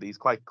quite lively. He's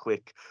quite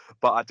quick,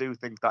 but I do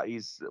think that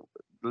he's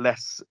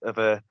less of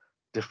a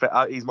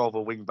he's more of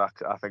a wing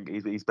back. I think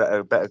he's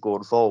better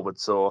going forward.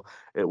 So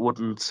it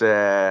wouldn't.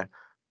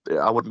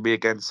 I wouldn't be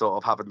against sort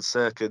of having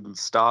Cirkin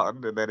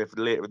starting, and then if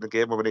later in the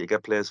game when we need to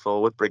get players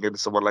forward, bring in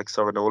someone like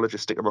Sorinola,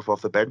 just stick him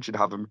off the bench and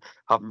have him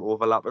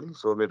overlapping.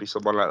 So maybe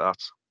someone like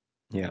that.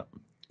 Yeah,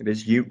 it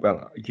is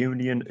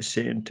Union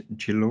Saint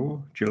Gilloy.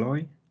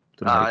 Don't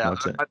know how to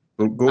pronounce it. I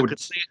could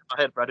see it in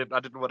my head, but I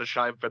didn't want to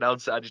try and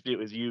pronounce it. I just knew it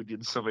was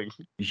Union something.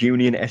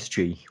 Union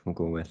SG. We'll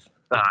go with.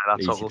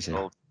 That's what we'll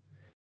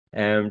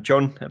call.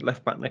 John at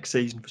left back next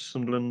season for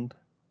Sunderland.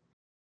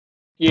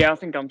 Yeah, I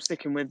think I'm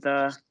sticking with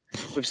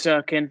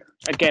Cirkin.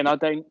 Again, I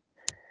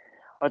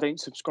don't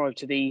subscribe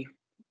to the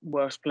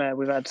worst player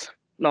we've had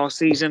last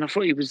season. I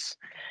thought he was,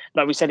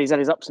 like we said, he's had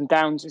his ups and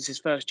downs. It's his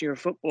first year of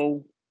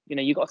football.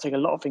 You've got to take a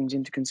lot of things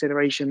into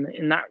consideration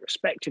in that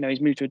respect.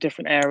 He's moved to a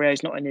different area.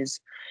 He's not in his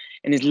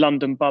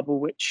London bubble,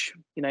 which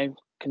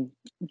can,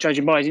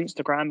 judging by his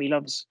Instagram, he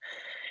loves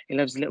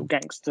the little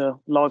gangster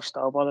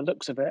lifestyle by the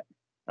looks of it.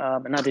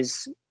 And that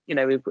is,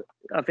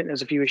 I think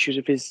there's a few issues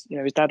with his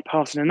dad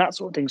passing and that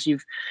sort of thing. So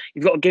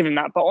you've got to give him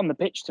that. But on the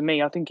pitch, to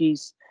me, I think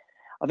he's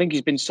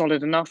been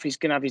solid enough. He's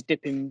going to have his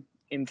dip in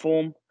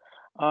form.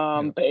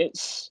 But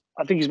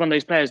I think he's one of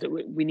those players that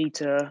we need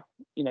to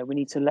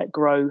let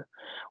grow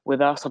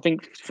with us. I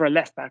think for a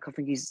left back, I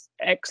think he's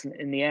excellent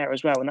in the air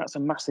as well, and that's a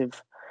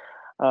massive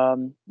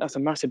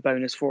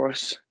bonus for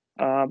us.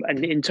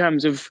 And in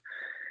terms of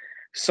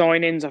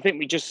signings, I think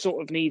we just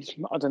sort of need,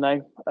 I don't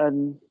know,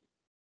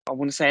 I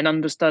want to say an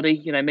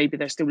understudy. Maybe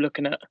they're still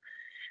looking at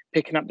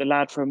picking up the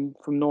lad from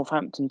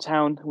Northampton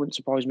Town. It wouldn't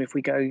surprise me if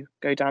we go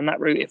down that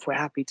route if we're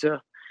happy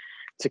to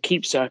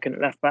keep Cirkin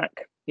at left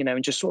back.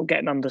 And just sort of get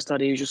an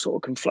understudy who just sort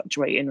of can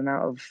fluctuate in and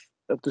out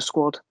of the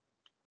squad.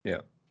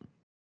 Yeah.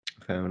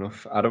 Fair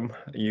enough. Adam,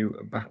 are you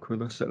back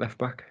with us at left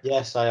back?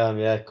 Yes, I am.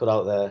 Yeah, cut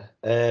out there.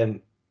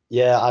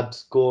 I'd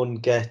go and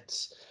get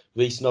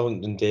Reece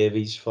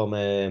Norrington-Davies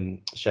from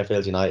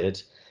Sheffield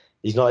United.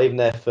 He's not even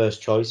their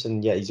first choice,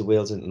 and yet he's a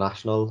Wales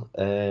international.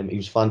 He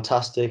was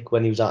fantastic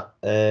when he was at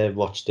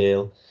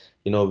Rochdale.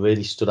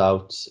 Really stood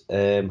out.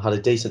 Had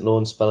a decent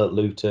loan spell at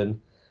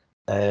Luton.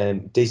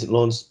 Decent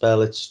loan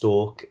spell at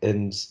Stoke,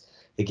 and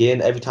again,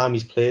 every time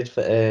he's played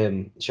for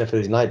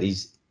Sheffield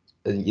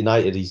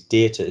United, his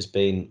data has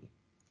been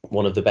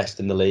one of the best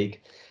in the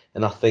league.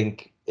 And I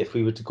think if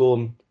we were to go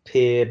and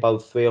pay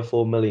about 3 or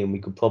 4 million, we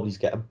could probably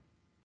get him.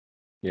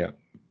 Yeah,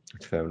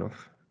 that's fair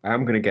enough.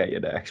 I'm going to get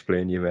you to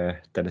explain your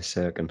Dennis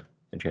Cirkin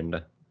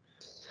agenda.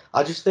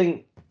 I just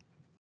think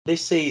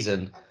this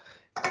season,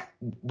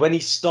 when he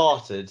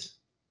started,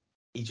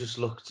 he just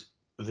looked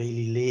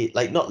really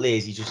late, not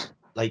lazy, just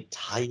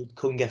tired,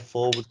 couldn't get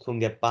forward,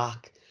 couldn't get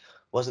back,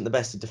 wasn't the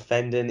best at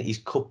defending. His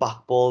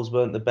cutback balls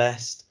weren't the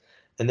best,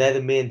 and they're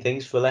the main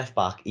things for a left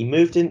back. He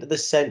moved into the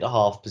centre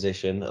half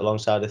position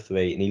alongside a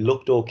 3, and he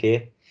looked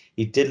okay.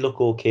 He did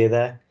look okay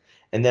there,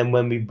 and then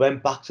when we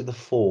went back to the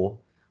 4,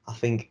 I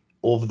think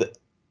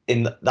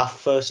in that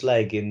first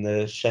leg in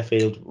the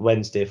Sheffield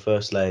Wednesday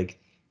first leg,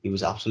 he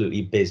was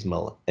absolutely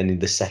abysmal, and in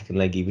the second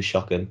leg he was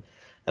shocking.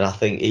 And I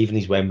think even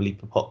his Wembley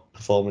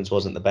performance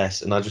wasn't the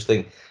best. And I just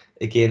think,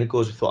 again, it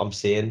goes with what I'm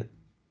saying.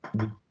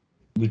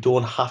 We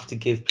don't have to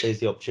give players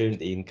the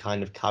opportunity and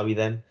kind of carry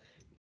them.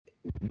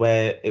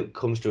 Where it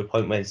comes to a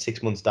point when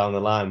 6 months down the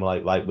line, we're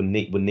like, right, we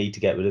need to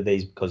get rid of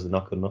these because they're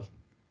not good enough.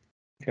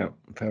 Yeah,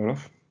 fair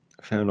enough.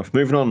 Fair enough.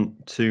 Moving on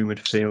to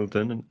midfield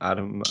then, and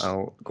Adam,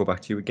 I'll go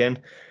back to you again.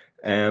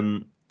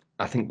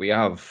 I think we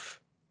have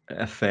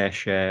a fair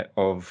share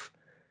of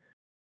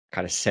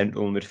kind of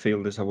central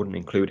midfielders. I wouldn't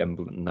include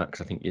Embleton in that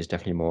because I think he's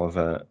definitely more of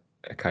a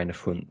kind of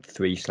front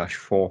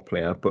 3/4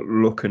 player. But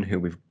looking who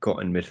we've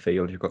got in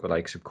midfield, you've got the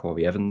likes of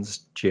Corey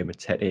Evans, Jay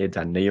Matete,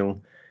 Dan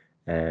Neil,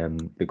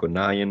 Luko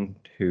Nyan,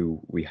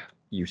 who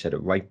you said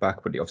at right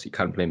back, but he obviously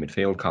can play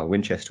midfield. Carl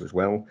Winchester as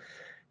well.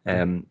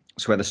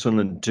 So whether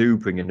Sunderland do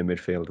bring in a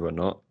midfielder or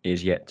not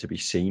is yet to be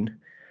seen.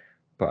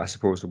 But I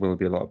suppose there will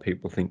be a lot of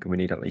people thinking we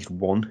need at least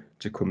one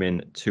to come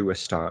in to a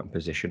starting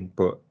position.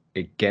 But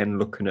again,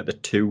 looking at the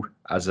two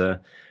as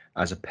a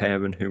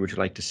pairing, who would you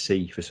like to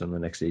see for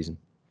Sunderland next season?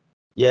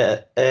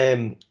 Yeah,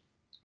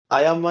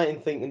 I am right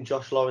in thinking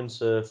Josh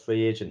Lawrence a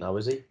free agent now,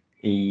 is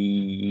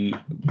he?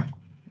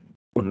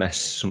 Unless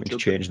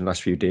something's changed in the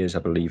last few days, I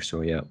believe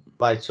so, yeah.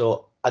 Right,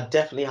 so I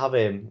definitely have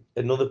him.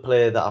 Another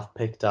player that I've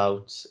picked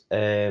out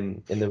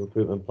in the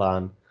recruitment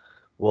plan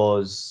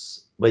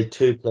was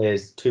two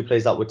players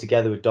that were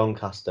together with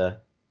Doncaster,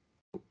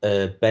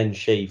 Ben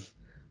Sheaf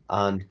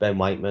and Ben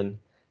Whiteman.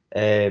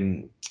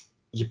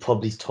 You're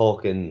probably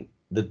talking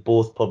that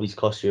both probably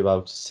cost you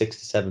about 6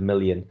 to 7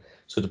 million.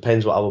 So it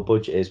depends what our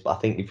budget is. But I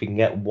think if we can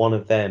get one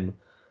of them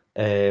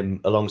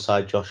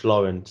alongside Josh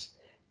Lawrence,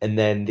 and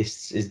then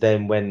this is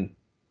then when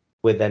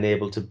we're then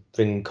able to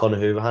bring in Conor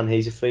Hurahan.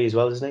 He's a free as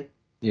well, isn't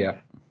he? Yeah.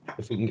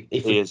 If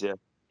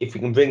we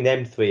can bring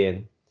them three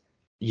in,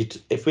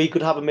 if we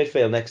could have a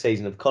midfield next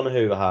season of Conor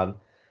Hurahan,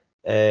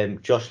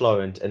 Josh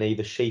Lawrence, and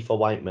either Sheaf or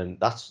Whiteman,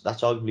 that's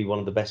arguably one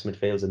of the best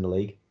midfields in the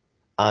league,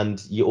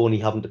 and you only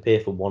having to pay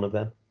for one of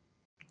them.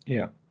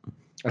 Yeah.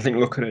 I think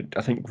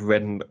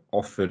Reading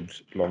offered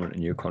Lawrence a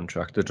new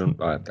contract. I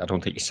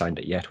don't think he signed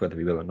it yet, whether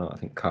he will or not. I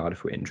think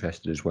Cardiff were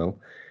interested as well.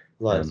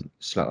 Right.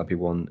 So that'll be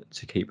one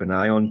to keep an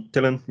eye on.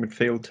 Dylan,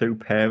 midfield 2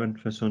 pairing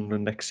for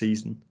Sunderland next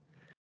season.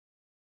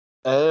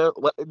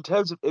 Well, in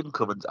terms of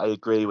incomings, I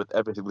agree with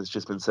everything that's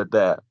just been said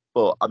there.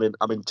 But I'm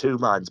in two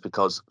minds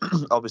because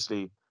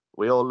obviously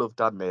we all love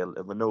Dan Neil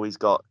and we know he's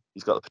got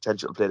the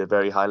potential to play at a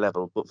very high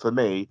level. But for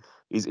me,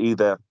 we've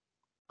either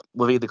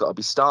got to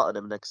be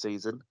starting him next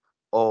season,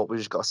 or we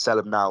just got to sell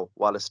him now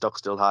while his stock's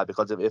still high.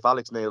 Because if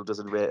Alex Neil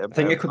doesn't rate him, I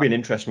think it could be an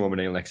interesting one with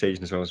Neil next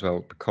season as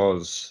well,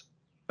 because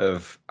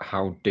of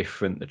how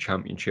different the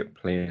Championship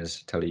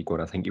players to League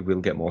One. I think he will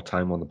get more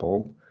time on the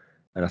ball,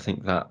 and I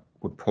think that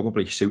would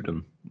probably suit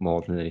him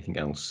more than anything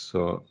else.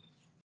 So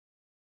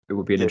it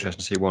would be an interesting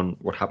to see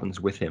what happens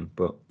with him.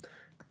 But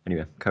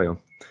anyway, carry on.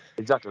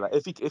 Exactly. Like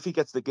if he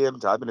gets the game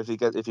time and if he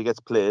gets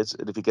played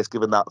and if he gets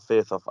given that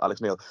faith of Alex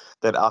Neil,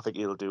 then I think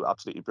he'll do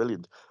absolutely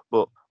brilliant.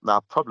 But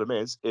now problem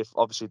is, if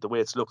obviously the way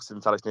it's looked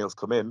since Alex Neil's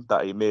come in,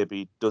 that he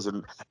maybe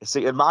doesn't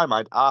see. In my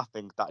mind, I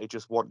think that he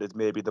just wanted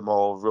maybe the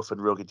more rough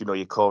and rugged,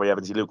 your Corey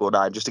Evans, your Luko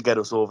Nyan, just to get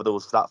us over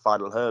that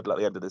final hurdle at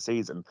the end of the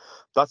season.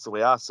 That's the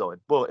way I saw it.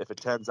 But if it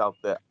turns out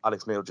that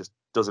Alex Neil just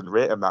doesn't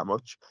rate him that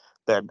much,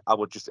 then I'd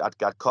just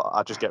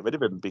get rid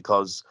of him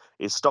because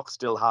his stock's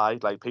still high.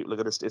 Like people are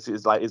going to,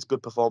 it's like his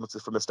good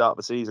performances from the start of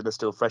the season are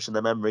still fresh in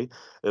their memory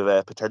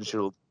of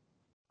potential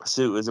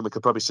suitors, and we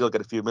could probably still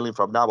get a few million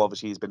from now.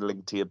 Obviously, he's been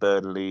linked to your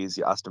Burnleys,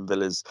 your Aston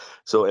Villas.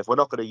 So if we're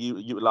not going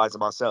to utilise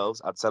him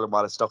ourselves, I'd sell him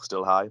while his stock's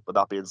still high. But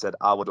that being said,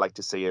 I would like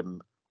to see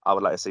him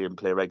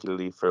play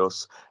regularly for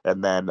us,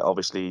 and then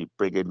obviously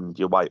bring in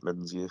your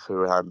Whitemans, your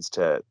Hurahans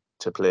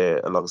to play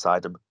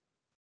alongside him.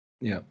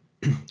 Yeah.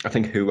 I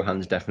think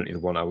Hurahan's definitely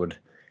the one I would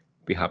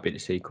be happy to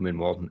see come in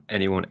more than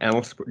anyone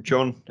else. But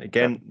John,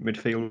 again,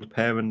 midfield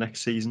pairing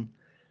next season.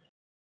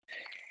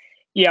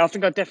 Yeah, I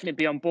think I'd definitely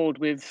be on board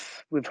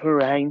with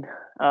Hurahan.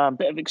 A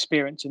bit of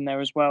experience in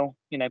there as well.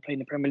 Playing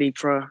the Premier League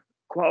for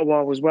quite a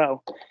while as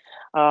well.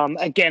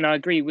 Again, I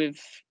agree with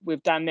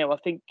Dan Neil. I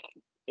think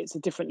it's a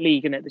different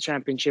league in the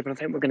Championship, and I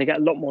think we're going to get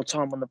a lot more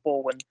time on the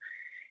ball. And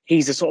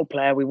he's the sort of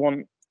player we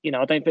want. I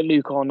don't think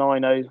Luko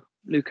Nyan,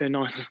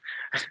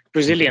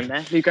 Brazilian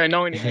there, Luko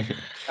Nyan.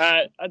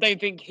 I don't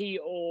think he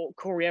or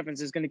Corey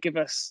Evans is going to give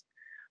us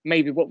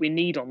maybe what we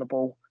need on the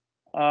ball.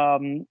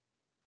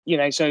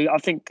 So I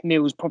think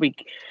Neil's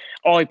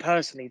I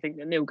personally think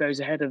that Neil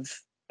goes ahead of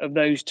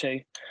those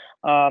two.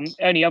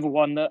 Only other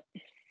one that,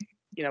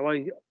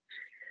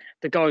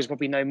 the guys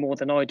probably know more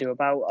than I do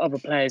about other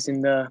players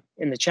in the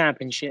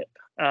Championship,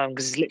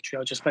 because it's literally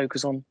I'll just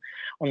focus on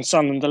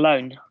Sunderland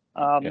alone.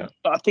 But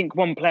I think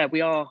one player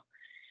we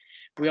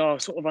are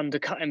sort of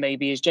undercutting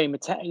maybe is Jay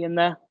Matete in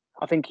there.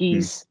 I think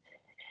he's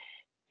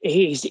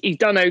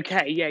done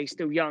okay. Yeah, he's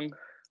still young,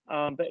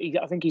 but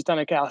I think he's done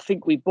okay. I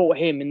think we bought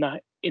him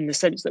in the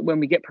sense that when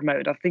we get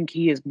promoted, I think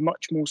he is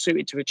much more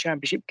suited to a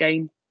Championship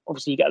game.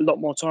 Obviously, you get a lot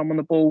more time on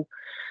the ball.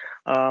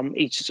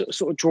 He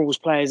sort of draws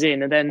players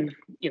in, and then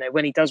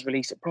when he does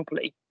release it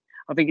properly,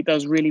 I think it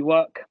does really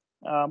work.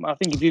 I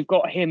think if you've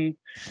got him,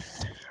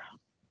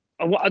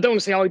 I don't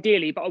want to say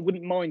ideally, but I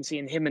wouldn't mind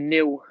seeing him and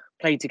Neil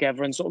play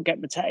together and sort of get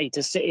Matete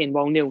to sit in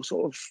while Neil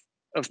sort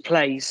of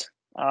plays.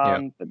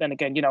 But then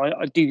again,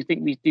 I do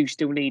think we do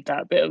still need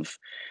that bit of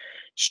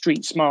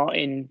street smart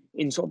in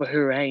sort of a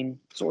Hurahan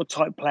sort of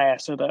type player,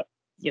 so that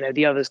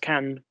the others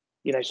can,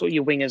 sort of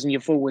your wingers and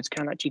your forwards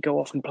can actually go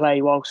off and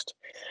play whilst,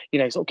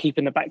 sort of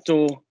keeping the back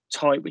door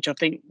tight, which I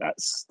think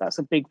that's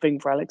a big thing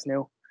for Alex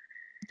Neil.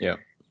 Yeah.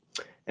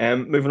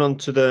 Moving on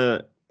to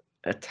the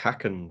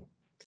attacking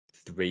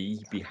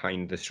three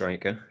behind the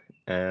striker.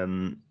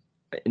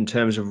 In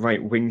terms of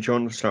right wing,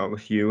 John, we'll start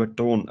with you. I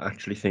don't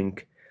actually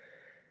think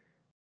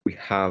we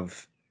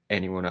have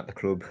anyone at the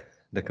club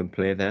that can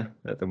play there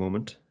at the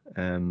moment.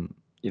 Maybe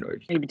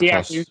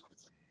Diaku.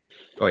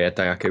 Oh yeah,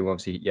 Diaku,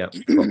 obviously, yeah,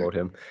 forgot about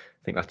him.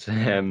 I think that's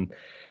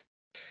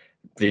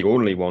the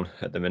only one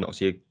at the minute.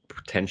 Obviously,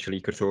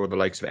 potentially could throw the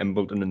likes of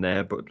Embleton in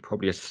there, but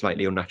probably a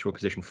slightly unnatural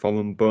position for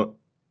them. But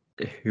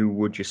who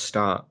would you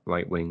start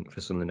right wing for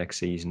Sunderland next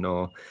season,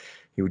 or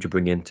who would you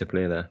bring in to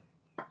play there?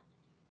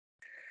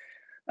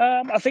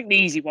 I think the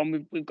easy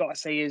one we've got to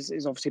say is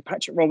obviously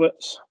Patrick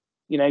Roberts.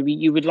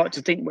 You would like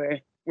to think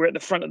we're at the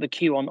front of the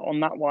queue on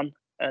that one,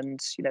 and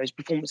his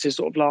performances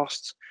sort of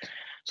last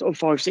sort of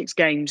 5-6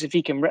 games. If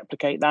he can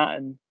replicate that,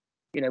 and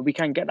we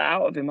can get that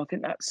out of him, I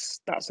think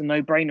that's a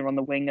no-brainer on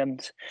the wing.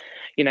 And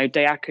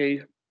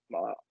Diaku,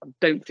 I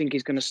don't think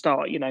he's going to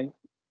start. Neil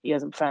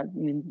hasn't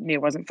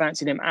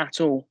fancied him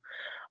at all.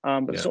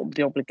 But sort of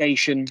the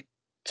obligation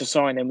to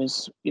sign him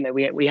is,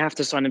 we have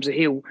to sign him.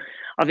 So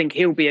I think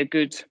he'll be a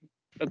good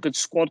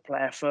squad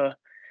player for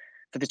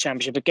the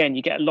Championship. Again,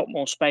 you get a lot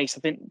more space.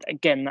 I think,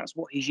 again, that's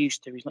what he's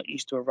used to. He's not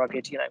used to a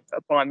rugged,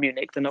 at Bayern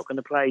Munich, they're not going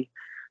to play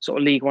sort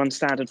of League One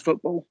standard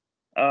football.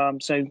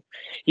 So,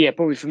 yeah,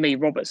 probably for me,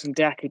 Roberts and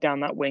Diaku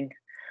down that wing.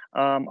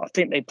 I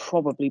think they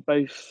probably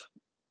both,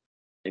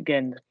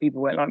 again,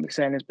 people won't like me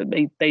saying this, but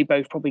they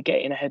both probably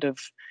get in ahead of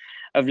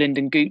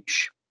Lyndon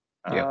Gooch.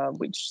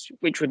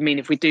 Which would mean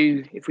if we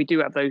do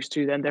have those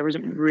two, then there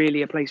isn't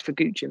really a place for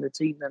Gooch in the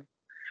team then,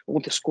 or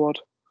the squad.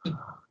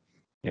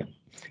 Yeah,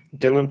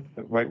 Dylan,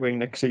 right wing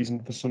next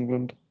season for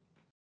Sunderland.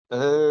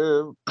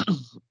 I'm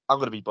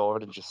going to be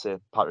boring and just say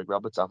Patrick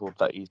Roberts. I hope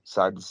that he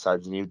signs a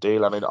new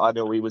deal. I mean, I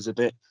know he was a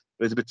bit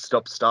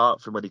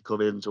stop-start from when he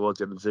come in towards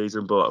the end of the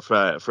season, but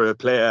for a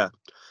player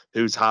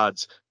who's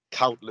had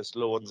countless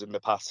loans in the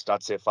past,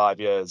 I'd say 5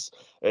 years.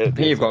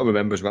 You've got to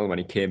remember as well, when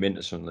he came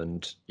into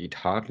Sunderland, he'd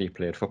hardly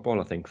played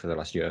football, I think, for the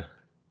last year.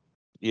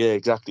 Yeah,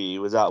 exactly. He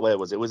was where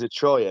was it? Was it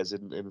Troyes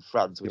in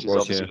France, which is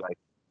obviously like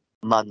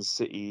Man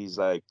City's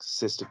like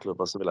sister club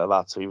or something like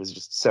that. So he was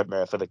just sent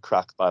there for the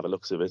crack by the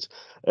looks of it,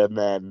 and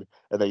then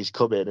he's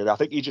come in, and I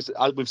think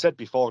we've said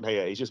before in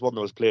here, he's just one of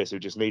those players who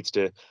just needs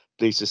to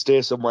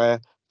stay somewhere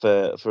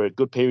for a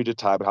good period of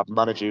time and have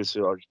managers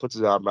who puts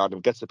his arm around him,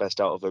 gets the best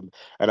out of him,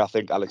 and I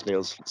think Alex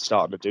Neil's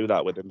starting to do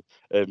that with him.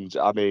 And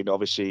I mean,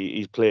 obviously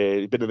he's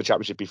been in the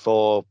Championship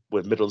before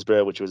with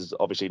Middlesbrough, which was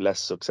obviously less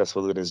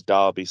successful than his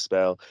Derby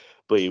spell,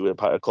 but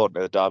according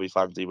to the Derby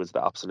fans, he was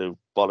the absolute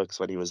bollocks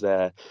when he was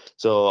there.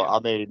 So I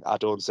mean, I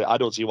don't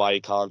see why he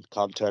can't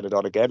turn it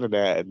on again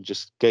and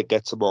just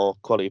get some more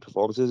quality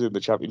performances in the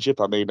Championship.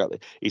 I mean,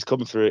 he's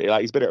come through, like,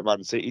 he's been at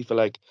Man City for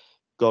like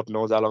God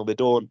knows how long. They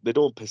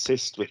don't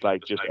persist with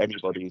like just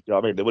anybody. You know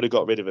what I mean? They would have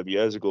got rid of him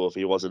years ago if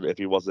he wasn't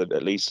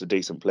at least a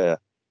decent player.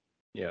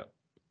 Yeah.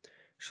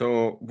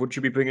 So would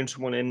you be bringing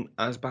someone in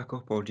as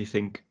backup, or do you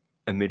think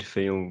a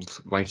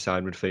right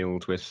side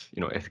midfield with,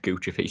 if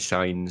Gooch, if he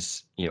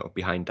signs,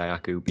 behind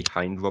Diaku,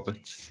 behind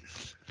Roberts?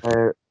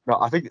 No,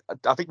 I think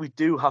we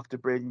do have to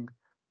bring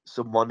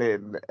someone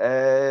in.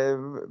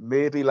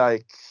 Maybe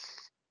like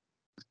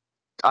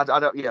I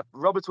don't. Yeah,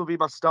 Roberts will be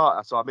my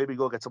starter, so I'll maybe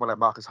go get someone like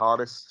Marcus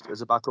Harness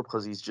as a backup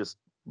because he's just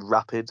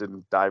rapid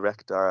and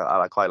direct.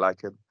 I quite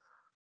like him.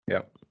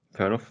 Yeah,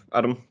 fair enough.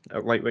 Adam,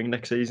 at right wing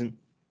next season.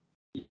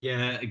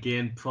 Yeah,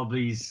 again,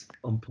 probably he's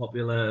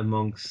unpopular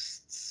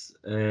amongst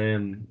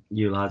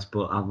you lads,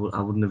 but I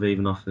wouldn't have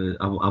even offered.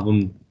 I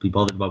wouldn't be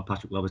bothered about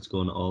Patrick Roberts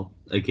going at all.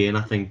 Again,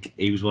 I think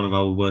he was one of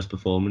our worst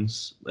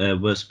performers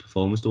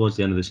towards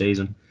the end of the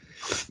season.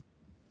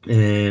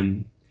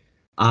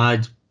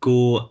 I'd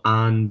go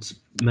and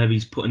maybe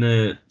he's putting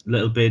a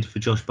little bid for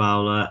Josh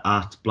Bowler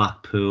at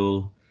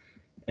Blackpool.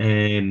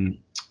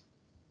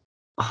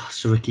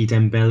 Ricky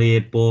Dembele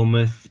at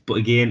Bournemouth, but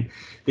again,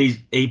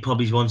 he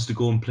probably wants to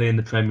go and play in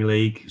the Premier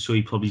League, so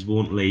he probably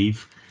won't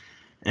leave.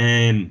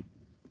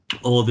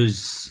 Or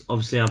there's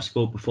obviously, I've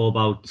spoke before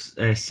about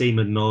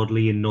Seaman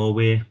Nordley in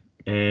Norway,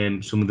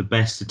 some of the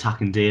best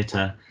attacking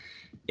data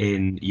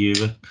in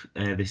Europe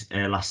this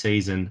last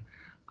season,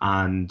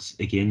 and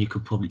again, you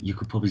could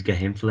probably get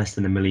him for less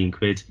than £1 million.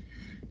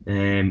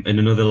 And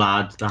another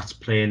lad that's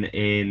playing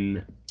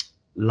in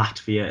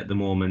Latvia at the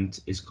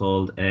moment is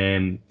called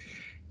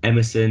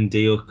Emerson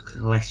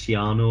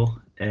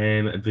Diocletiano,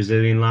 a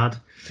Brazilian lad.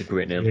 It's a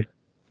great name.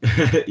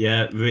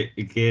 Yeah,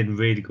 again,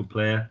 really good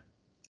player.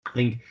 I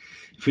think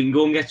if we can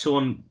go and get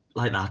someone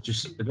like that,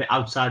 just a bit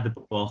outside the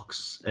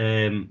box,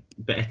 a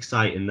bit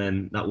exciting,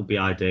 then that would be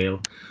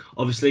ideal.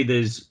 Obviously,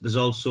 there's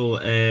also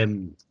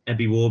Ebi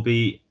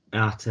Wobi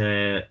at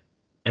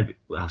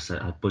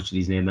I butchered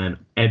his name then.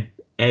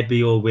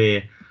 Ebi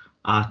Owe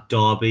at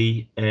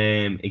Derby.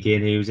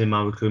 Again, he was in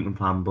my recruitment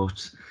plan,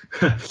 but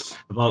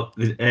about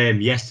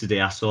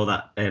yesterday I saw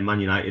that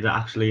Man United are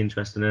actually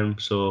interested in him,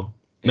 so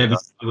maybe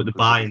do at the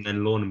buy and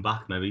then loan him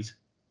back, maybe.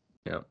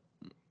 Yeah,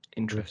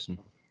 interesting.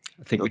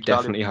 I think No, we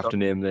Charlie definitely have to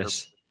name Musonda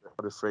this.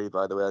 on a free,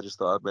 by the way. I just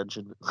thought I'd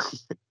mention.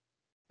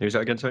 Who's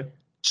that again? Sorry,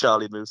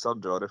 Charlie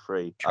Musonda on a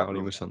free.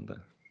 Charlie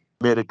Musonda.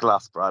 Made a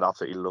glass, but I'd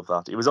absolutely love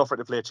that. He was offered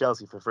to play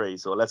Chelsea for free,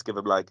 so let's give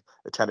him like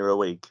a tenner a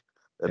week,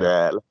 and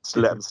let's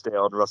let him stay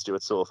on Ross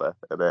Stewart's sofa,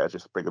 and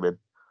just bring him in.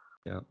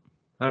 Yeah,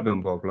 that'd be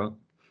unbelievable.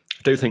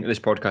 I do think this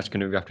podcast is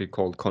going to have to be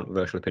called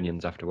Controversial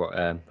Opinions after what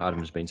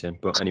Adam's been saying.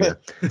 But anyway,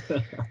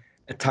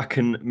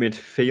 attacking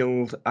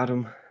midfield,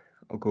 Adam,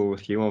 I'll go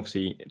with you.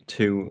 Obviously,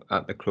 2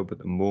 at the club at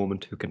the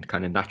moment who can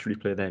kind of naturally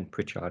play there,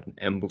 Pritchard and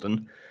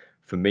Embleton.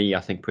 For me, I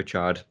think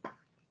Pritchard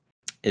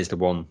is the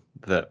one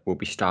that will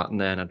be starting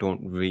there, and I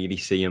don't really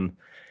see him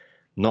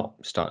not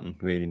starting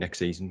really next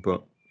season,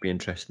 but be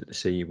interested to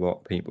see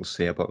what people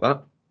say about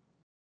that.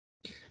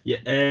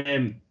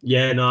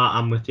 Yeah, no,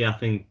 I'm with you. I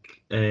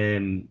think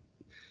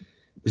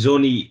there's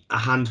only a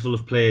handful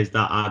of players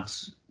that I'd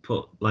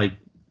put and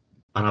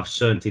have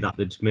certainty that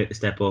they'd make the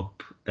step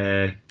up,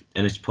 and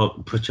it's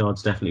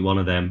Pritchard's definitely one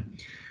of them.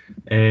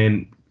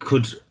 I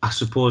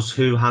suppose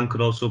Houhan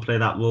could also play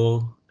that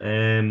role.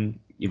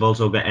 You've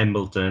also got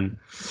Embleton.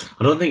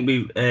 I don't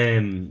think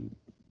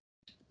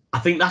I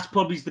think that's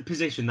probably the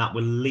position that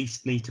we'll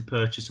least need to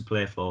purchase a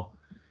player for.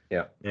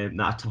 Yeah. That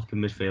attacking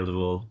midfielder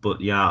role.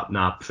 But yeah,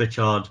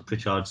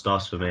 Pritchard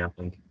starts for me, I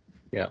think.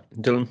 Yeah.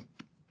 Dylan?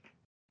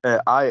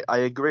 I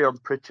agree on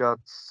Pritchard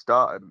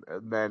starting,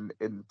 and then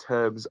in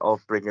terms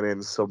of bringing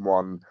in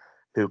someone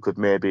who could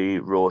maybe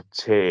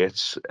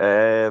rotate,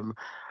 I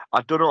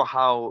don't know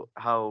how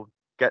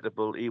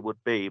gettable he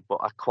would be, but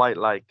I quite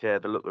like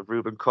the look of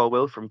Ruben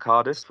Colwill from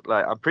Cardiff.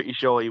 Like, I'm pretty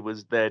sure he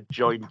was their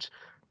joint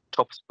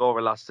top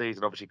scorer last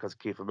season, obviously because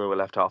Kiefer Moore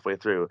left halfway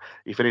through.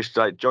 He finished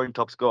like joint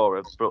top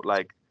scorer, but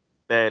like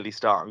barely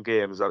starting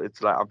games.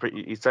 It's like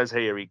he says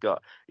here he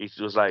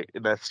was like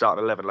in the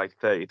starting 11 like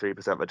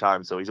 33% of the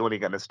time, so he's only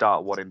going to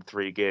start 1 in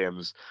 3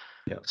 games.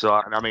 Yeah. So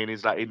I mean,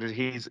 he's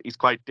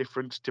quite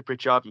different to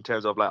Pritchard in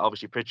terms of like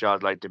obviously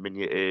Pritchard's like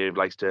diminutive,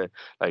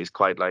 he's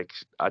quite like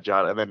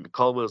agile, and then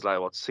Colwill's like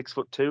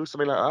 6'2",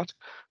 something like that.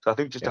 So I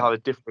think just to have a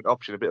different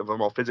option, a bit of a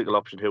more physical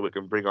option who we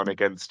can bring on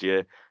against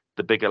the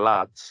bigger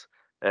lads,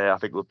 I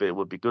think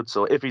would be good.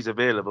 So if he's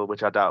available,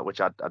 which I doubt,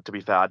 to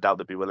be fair, I doubt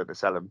they'd be willing to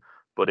sell him.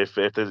 But if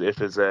we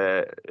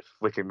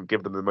can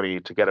give them the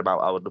money to get him out,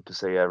 I would love to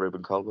see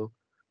Ruben Colwill.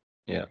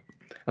 Yeah,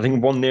 I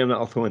think one name that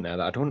I'll throw in there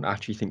that I don't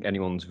actually think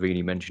anyone's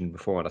really mentioned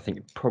before, and I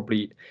think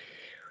probably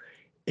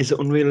is it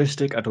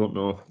unrealistic? I don't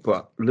know,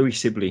 but Louis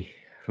Sibley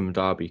from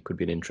Derby could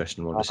be an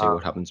interesting one to see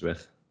what happens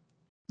with.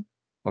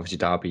 Obviously,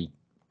 Derby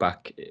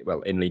back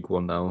in League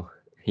One now.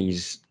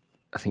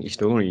 I think he's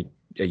still only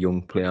a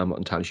young player. I'm not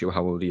entirely sure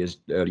how old he is,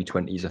 early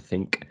 20s, I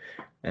think.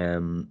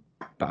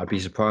 But I'd be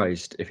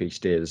surprised if he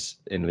stays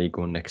in League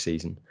One next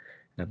season.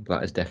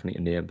 That is definitely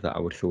a name that I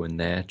would throw in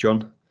there.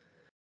 John?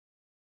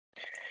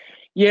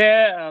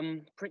 Yeah,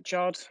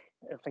 Pritchard.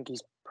 I think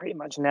he's pretty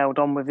much nailed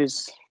on with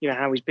his,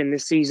 how he's been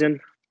this season.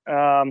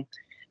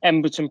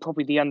 Embleton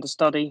probably the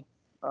understudy.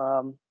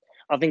 I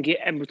think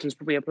Embleton's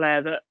probably a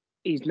player that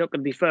he's not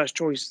going to be first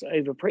choice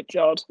over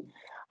Pritchard.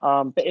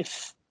 But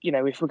if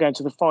we're going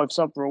to the 5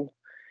 sub rule,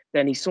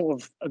 then he's sort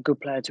of a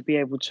good player to be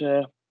able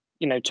to,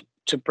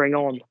 to bring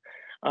on.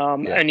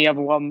 Only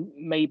other one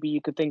maybe you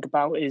could think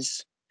about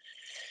is,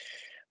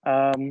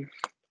 who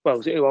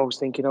I was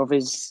thinking of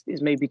is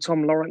maybe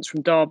Tom Lawrence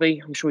from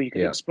Derby. I'm sure you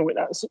could exploit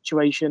that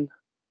situation.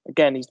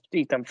 Again,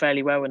 he's done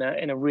fairly well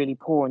in a really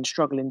poor and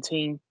struggling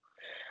team.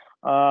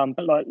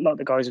 But like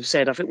the guys have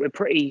said, I think we're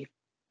pretty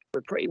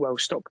well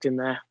stocked in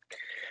there.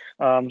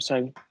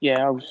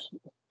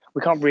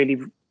 We can't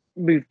really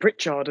move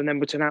Pritchard and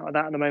Embleton out of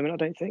that at the moment, I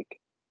don't think.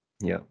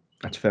 Yeah,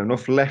 that's fair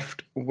enough.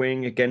 Left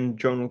wing again,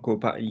 John, we'll go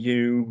back to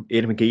you.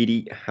 Aidan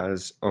McGeady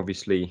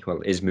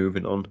is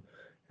moving on.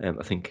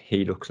 I think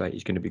he looks like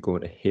he's going to be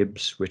going to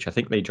Hibs, which I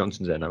think Lee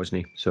Johnson's there now, isn't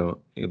he? So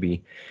he'll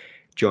be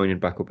joining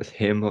back up with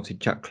him. Obviously,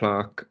 Jack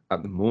Clark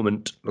at the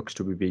moment looks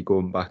to be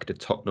going back to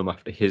Tottenham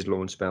after his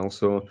loan spell.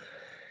 So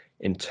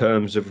in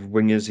terms of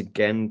wingers,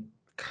 again,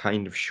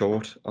 kind of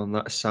short on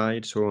that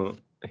side. So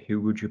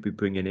who would you be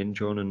bringing in,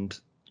 John? And,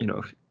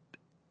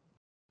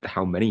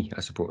 how many,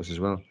 I suppose, as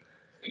well?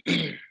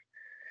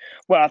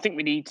 Well, I think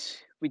we do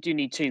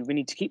need to. We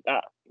need to keep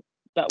that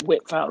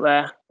width out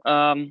there.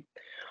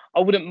 I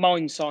wouldn't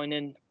mind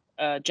signing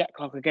Jack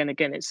Clark again.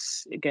 Again,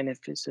 if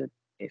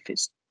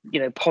it's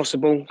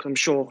possible. I'm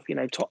sure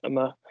Tottenham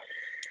are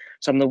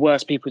some of the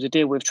worst people to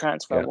deal with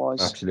transfer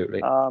wise.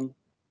 Absolutely.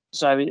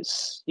 So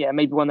it's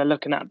maybe one they're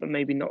looking at, but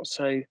maybe not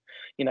so.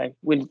 I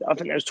think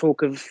there's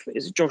talk of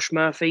Josh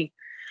Murphy,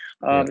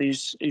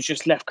 who's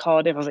just left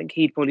Cardiff. I think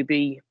he'd probably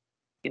be,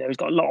 he's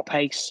got a lot of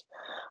pace.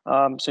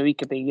 So he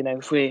could be,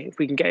 if we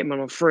can get him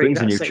on free.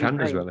 Brings a new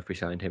chant as well if we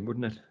signed him,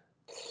 wouldn't it?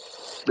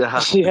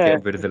 Yeah.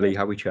 Get rid of the Lee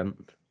Howie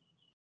chant.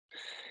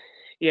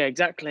 Yeah,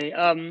 exactly.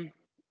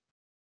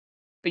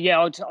 But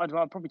yeah, I'd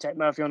probably take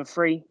Murphy on a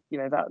free.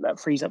 That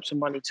frees up some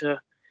money to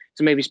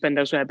maybe spend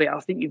elsewhere. But I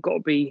think you've got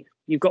to be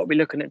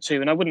looking at 2,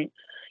 and I wouldn't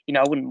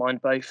I wouldn't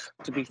mind both.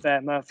 To be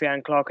fair, Murphy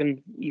and Clark,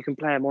 and you can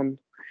play them on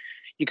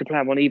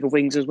either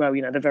wings as well.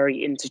 They're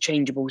very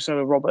interchangeable. So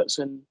are Roberts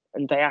and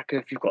Dayaka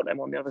if you've got them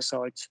on the other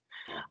sides.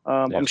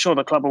 I'm sure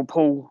the club will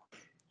pull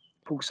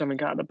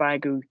something out of the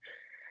bag. Who,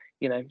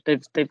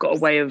 they've got a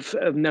way of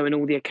knowing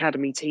all the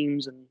academy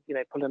teams and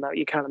pulling out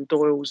your Callum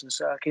Doyles and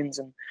Sirkins,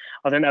 and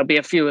I think there'll be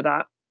a few of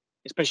that,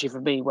 especially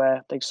for me,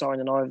 where they've signed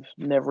and I've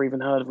never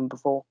even heard of them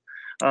before.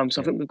 I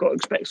think we've got to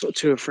expect sort of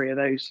 2 or 3 of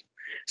those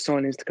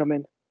signings to come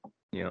in.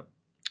 Yeah,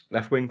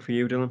 left wing for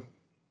you, Dylan.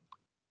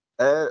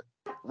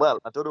 Well,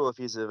 I don't know if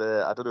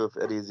I don't know if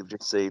any of you have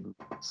just seen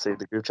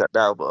the group chat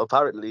now, but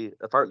apparently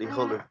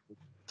Hull have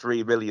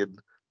 3 million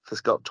for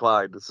Scott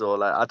Twine. So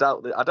like, I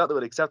doubt they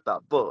would accept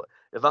that. But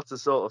if that's the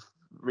sort of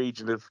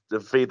region of the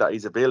fee that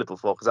he's available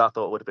for, because I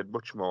thought it would have been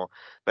much more,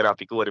 then I'd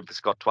be going in for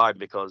Scott Twine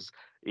because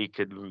he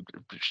can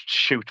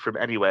shoot from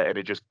anywhere and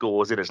it just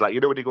goes in. It's like,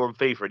 when you go on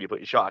FIFA and you put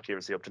your shot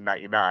accuracy up to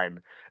 99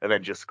 and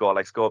then just score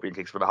like scorpion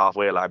kicks from the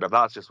halfway line, and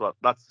that's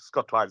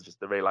Scott Twine's just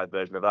the real life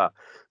version of that.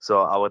 So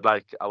I would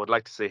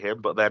like to see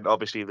him, but then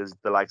obviously there's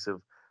the likes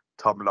of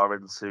Tom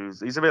Lawrence,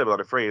 he's available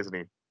on a free, isn't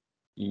he?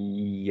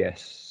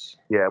 Yes.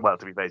 Yeah, well,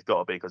 to be fair, he's got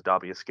to be because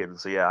Derby is skin.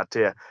 So yeah,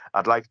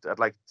 I'd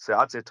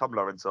say Tom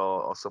Lawrence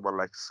or someone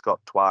like Scott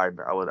Twine.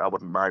 I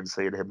wouldn't mind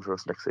seeing him for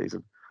us next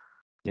season.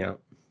 Yeah,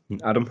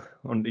 Adam,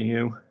 on to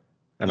you.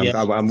 And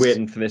Yeah. I'm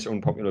waiting for this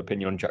unpopular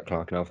opinion on Jack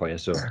Clarke now for you,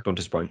 so don't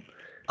disappoint.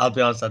 I'll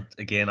be honest. I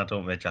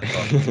don't rate Jack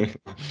Clarke.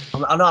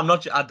 I'm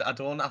not. I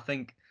don't. I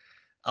think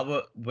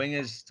our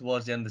wingers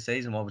towards the end of the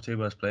season were 2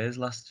 worst players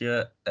last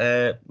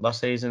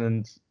season,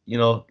 and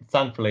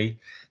thankfully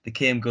they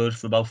came good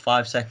for about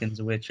 5 seconds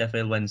away at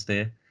Sheffield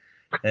Wednesday,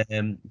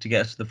 to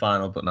get us to the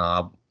final. But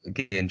no,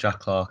 again, Jack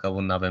Clarke, I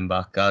wouldn't have him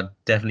back. I'd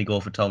definitely go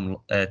for Tom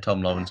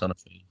Lawrence on a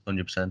free,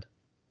 100%.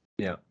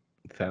 Yeah,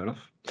 fair enough.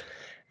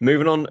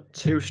 Moving on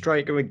to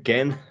striker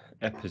again,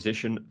 a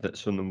position that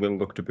Sunderland will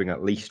look to bring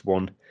at least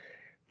 1,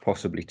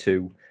 possibly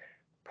 2,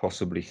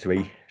 possibly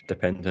 3,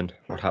 depending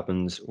what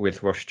happens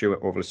with Ross Stewart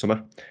over the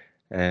summer.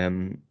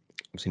 I've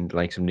seen the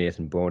likes of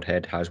Nathan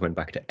Broadhead has went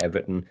back to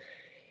Everton.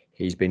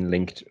 He's been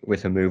linked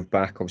with a move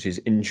back. Obviously,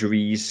 his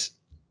injuries,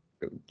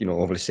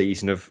 over the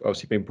season have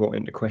obviously been brought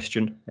into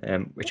question,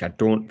 which I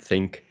don't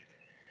think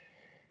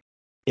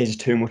is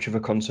too much of a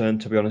concern,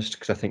 to be honest,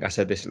 because I think I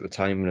said this at the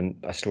time and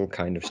I still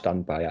kind of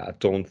stand by it. I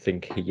don't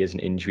think he is an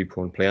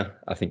injury-prone player.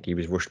 I think he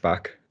was rushed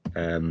back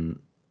on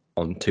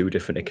 2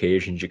 different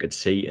occasions. You could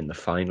see in the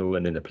final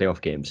and in the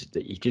playoff games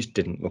that he just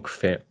didn't look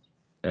fit.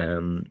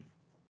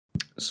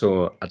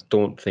 So I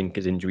don't think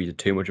his injuries are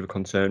too much of a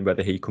concern.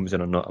 Whether he comes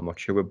in or not, I'm not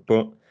sure.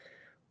 But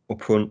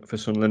up front for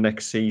Sunderland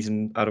next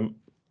season, Adam?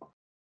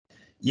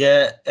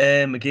 Yeah,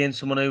 again,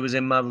 someone who was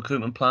in my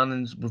recruitment plan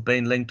and we've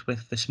been linked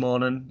with this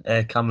morning,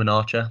 Cameron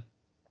Archer.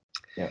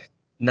 Yeah.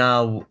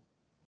 Now,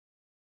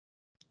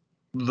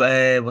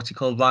 what's he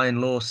called?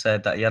 Ryan Lowe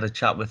said that he had a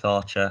chat with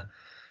Archer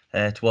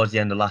towards the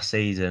end of last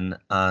season,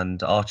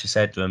 and Archer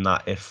said to him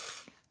that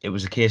if it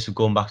was a case of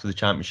going back to the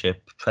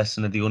Championship,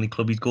 Preston are the only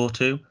club he'd go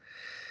to.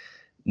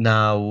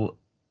 Now,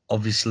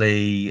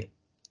 obviously,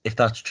 if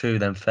that's true,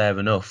 then fair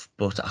enough,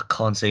 but I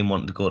can't see him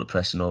wanting to go to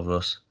Preston over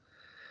us.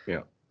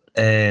 Yeah.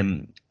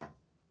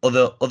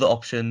 Other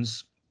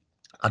options,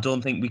 I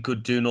don't think we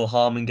could do no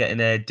harm in getting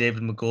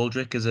David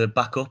McGoldrick as a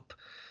backup,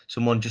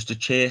 someone just to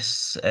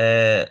chase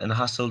and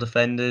hassle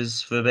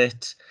defenders for a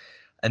bit,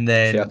 and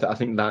then. See, I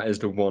think that is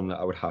the one that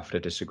I would have to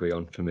disagree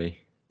on for me.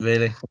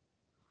 Really,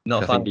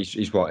 not. I think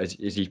he's what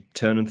is he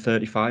turning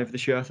 35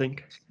 this year? I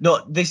think.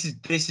 No, this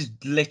is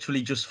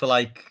literally just for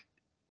like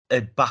a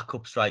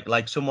backup strike,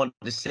 like someone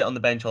to sit on the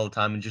bench all the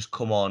time and just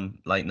come on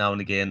like now and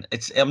again.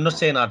 I'm not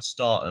saying I'd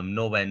start him,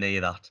 nowhere near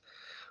that.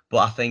 But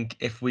I think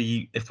if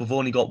we've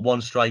only got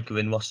 1 striker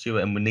in Ross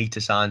Stewart and we need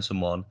to sign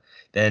someone,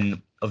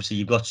 then obviously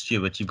you've got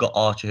Stewart, you've got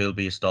Archer who'll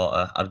be a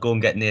starter. I'd go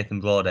and get Nathan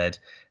Broadhead,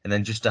 and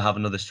then just to have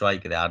another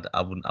striker there,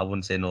 I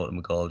wouldn't say no to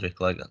McGoldrick,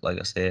 like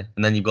I say.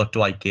 And then you've got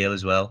Dwight Gale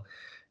as well.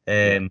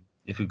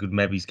 If we could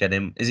maybe get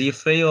him, is he a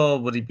free or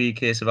would he be a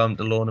case of having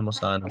to loan him or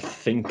sign him? I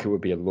think it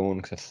would be a loan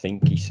because I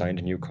think he signed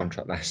a new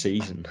contract last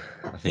season.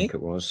 I think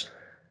it was.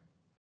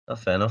 Oh,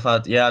 fair enough.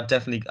 I'd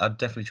definitely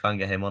try and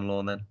get him on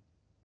loan then.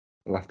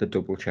 I'll have to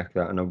double check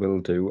that, and I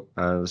will do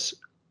as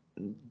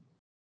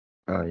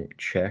I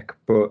check.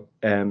 But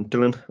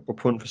Dylan, up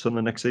front for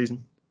Sunderland next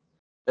season?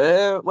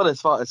 Well, as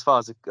far as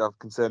I'm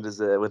concerned, as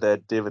with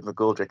David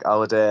McGoldrick,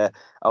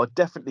 I would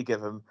definitely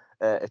give him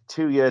a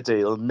 2-year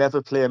deal,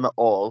 never play him at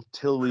all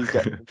till we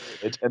get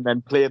promoted, and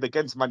then play him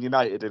against Man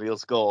United and he'll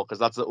score because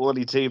that's the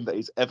only team that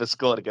he's ever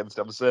scored against.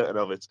 I'm certain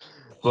of it.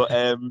 But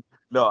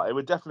no, it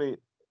would definitely.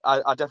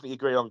 I definitely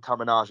agree on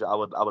Cameron Archer. I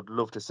would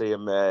love to see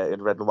him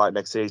in red and white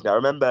next season. I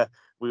remember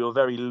we were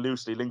very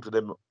loosely linked with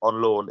him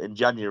on loan in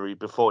January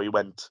before he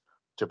went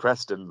to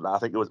Preston. I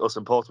think it was us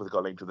and Portsmouth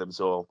got linked with him.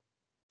 So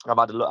I've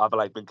had a look.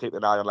 I've been keeping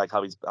an eye on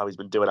how he's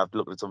been doing. I've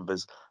looked at some of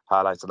his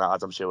highlights and that,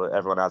 as I'm sure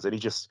everyone has. And he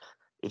just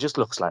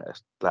looks like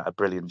a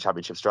brilliant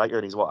Championship striker.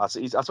 And I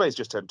swear he's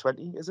just turned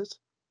 20. Is it?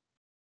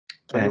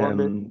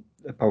 21.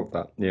 About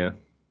that, yeah.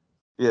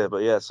 Yeah,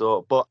 but yeah.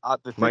 So, but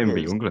the Might thing even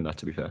be is, younger than that,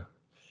 to be fair.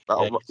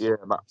 my He's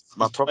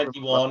problem.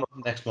 21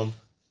 next month.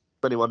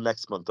 21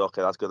 next month.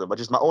 Okay, that's good. But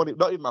just my only,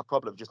 not even my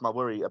problem, just my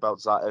worry about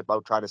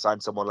trying to sign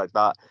someone like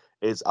that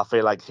is I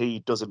feel like he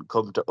doesn't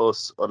come to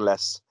us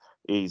unless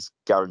he's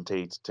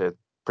guaranteed to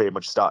pretty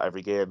much start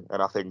every game.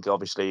 And I think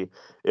obviously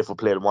if we're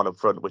playing one up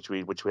front, which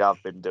we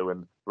have been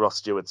doing, Ross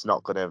Stewart's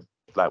not gonna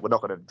we're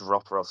not gonna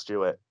drop Ross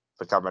Stewart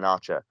for Cameron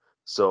Archer.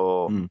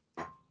 So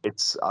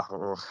it's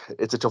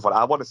a tough one.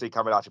 I want to see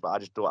Cameron Archer,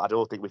 but I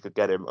don't think we could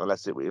get him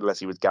unless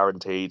he was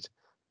guaranteed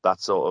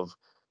that sort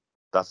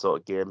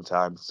of game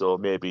time. So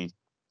maybe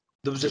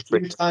there was a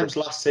few times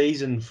last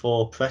season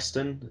for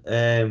Preston.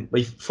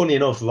 Funny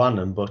enough,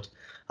 random, but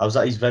I was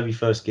at his very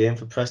first game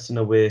for Preston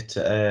away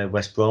to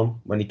West Brom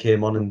when he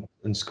came on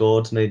and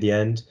scored near the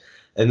end.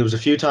 And there was a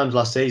few times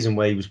last season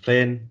where he was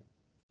playing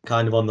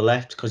kind of on the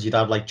left because you'd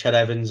have like Ched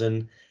Evans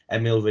and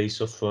Emil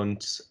Rees up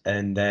front,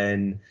 and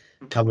then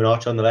Cameron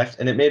Archer on the left.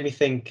 And it made me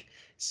think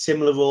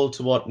similar role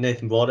to what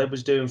Nathan Broadhead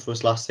was doing for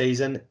us last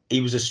season. He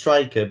was a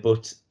striker,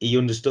 but he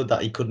understood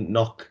that he couldn't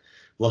knock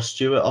Ross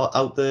Stewart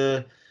out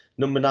the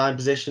number 9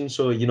 position.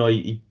 So,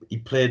 he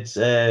played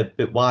a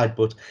bit wide.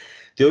 But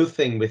the other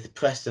thing with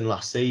Preston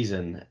last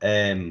season,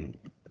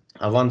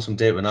 I ran some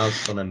data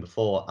analysis on them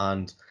before,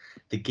 and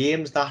the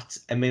games that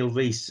Emil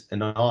Rees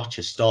and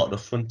Archer started up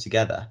front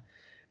together,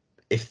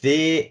 if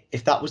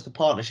that was the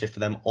partnership for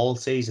them all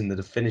season, they'd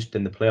have finished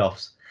in the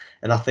playoffs.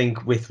 And I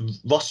think with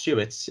Ross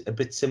Stewart, a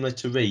bit similar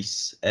to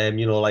Rees,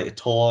 like a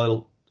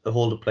tall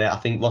holder player. I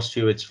think Ross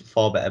Stewart's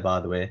far better, by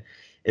the way.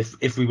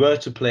 If we were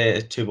to play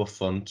a 2 up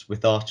front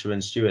with Archer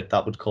and Stewart,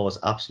 that would cause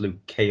absolute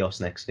chaos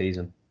next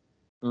season.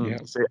 Yeah.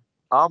 See,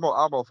 I'm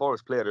all for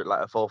us playing it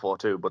like a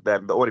 4-4-2, but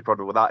then the only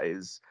problem with that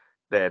is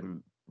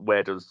then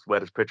where does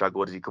Pritchard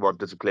go? Does he come on?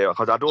 Does he play?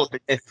 Because I don't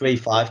think a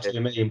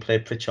 3-5-2 and play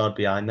Pritchard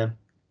behind them.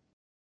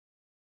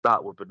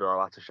 That would be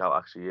that's a shout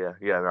actually.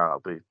 Yeah,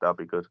 no, that'd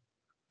be good.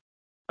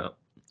 Yeah.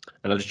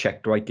 And I just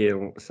checked, Dwight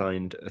Gale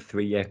signed a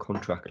 3-year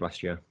contract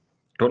last year.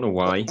 Don't know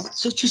why.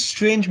 That's such a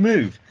strange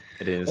move.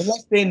 It is.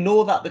 Unless they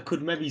know that they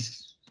could maybe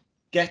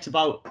get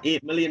about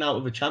 8 million out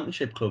of a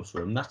championship club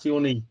for him. That's the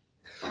only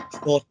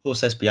thought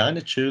process behind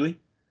it, truly.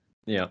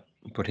 Yeah,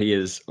 but he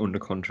is under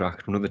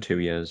contract for another 2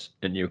 years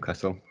at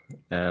Newcastle.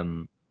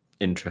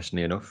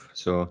 Interestingly enough,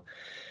 so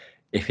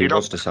if he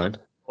was to sign.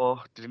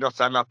 Oh, did he not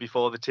sign that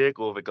before the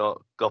takeover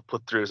got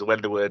put through? So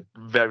when they were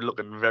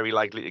looking very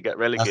likely to get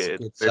relegated,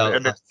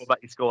 and then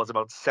he scores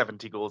about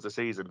 70 goals a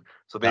season.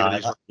 So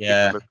maybe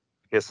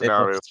his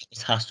scenario.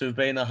 It has to have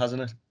been that,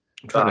 hasn't it?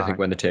 I'm trying to think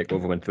when the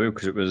takeover went through,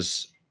 because it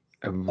was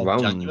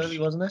around January,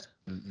 wasn't it?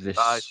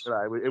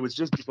 It was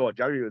just before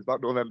January. It was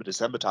about November,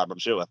 December time, I'm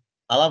sure.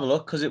 I'll have a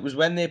look, because it was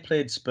when they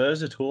played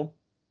Spurs at home.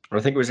 I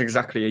think it was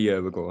exactly a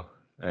year ago.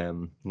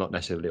 Not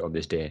necessarily on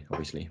this day,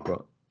 obviously,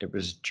 but it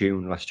was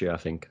June last year, I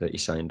think, that he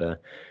signed a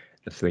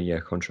 3-year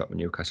contract with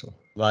Newcastle.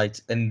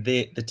 Right, and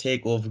the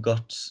takeover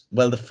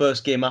the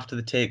first game after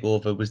the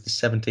takeover was the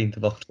 17th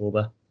of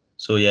October.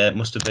 So yeah, it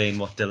must have been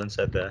what Dylan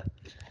said there.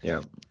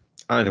 Yeah.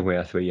 Either way,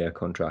 a 3-year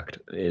contract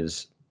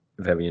is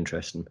very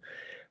interesting.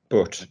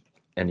 But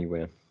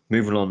anyway,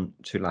 moving on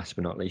to last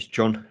but not least,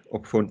 John,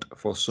 up front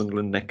for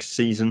Sunderland next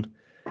season.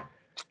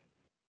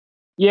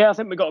 Yeah, I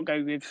think we've got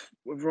to go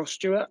with Ross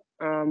Stewart.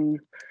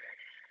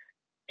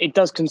 It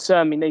does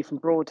concern me, Nathan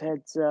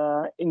Broadhead's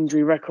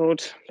injury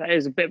record. That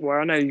is a bit where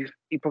I know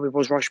he probably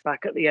was rushed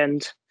back at the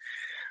end.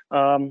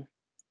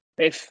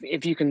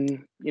 If you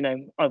can,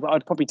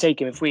 I'd probably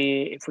take him if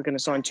we're going to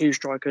sign 2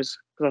 strikers,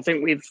 because I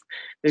think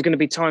there's going to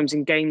be times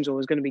in games, or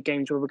there's going to be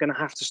games where we're going to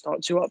have to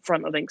start 2 up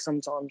front. I think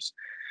sometimes,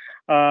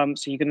 so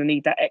you're going to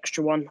need that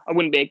extra one. I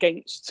wouldn't be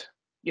against,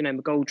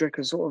 McGoldrick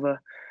as sort of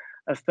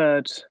a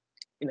third,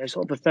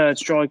 sort of a third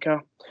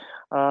striker.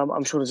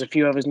 I'm sure there's a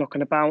few others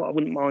knocking about. I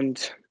wouldn't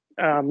mind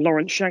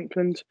Lawrence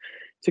Shankland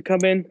to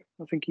come in.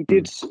 I think he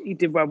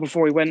did well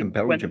before he went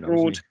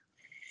abroad.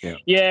 Yeah.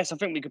 Yes, I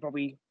think we could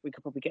probably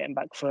get him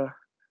back for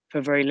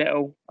very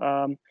little.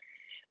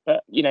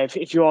 But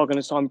if you are going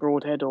to sign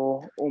Broadhead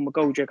or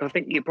McGoldrick, I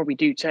think you probably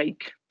do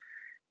take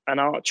an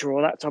Archer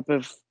or that type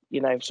of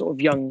sort of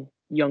young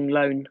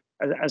loan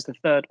as the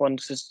third one,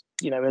 just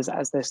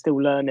as they're still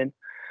learning.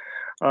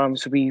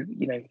 So we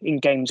in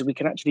games we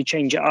can actually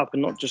change it up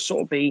and not just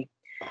sort of be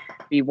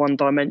one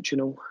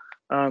dimensional.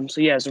 So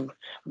yeah, there's a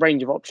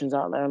range of options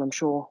out there, and I'm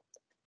sure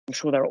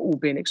they're all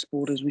being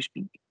explored as we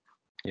speak.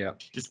 Yeah.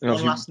 Just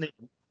one last name.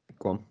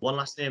 Go on. One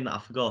last name that I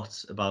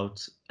forgot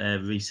about,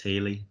 Reece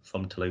Healy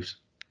from Toulouse.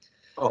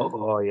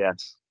 Oh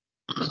yes.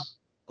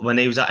 When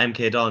he was at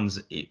MK Dons,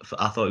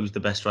 I thought he was the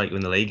best striker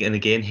in the league, and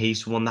again,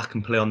 he's someone that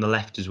can play on the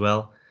left as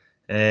well.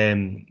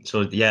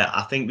 So yeah,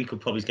 I think we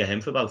could probably get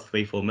him for about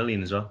 3-4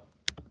 million as well.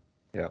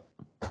 Yeah.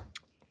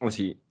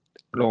 Obviously,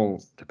 it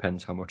all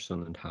depends how much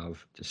Sunderland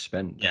have to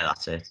spend. Yeah,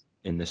 that's it.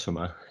 In the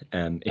summer,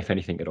 if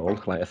anything at all.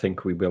 I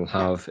think we will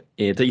have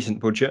a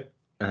decent budget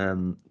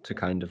to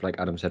kind of, like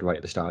Adam said right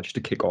at the start, just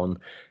to kick on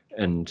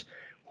and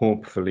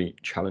hopefully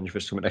challenge for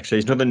something next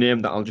season. Another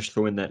name that I'll just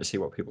throw in there to see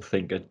what people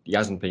think. He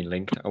hasn't been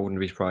linked. I wouldn't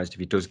be surprised if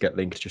he does get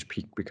linked just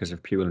because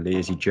of pure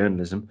lazy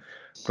journalism.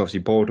 But obviously,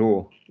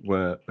 Bordeaux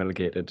were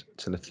relegated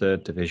to the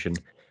 3rd division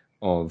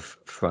of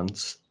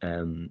France.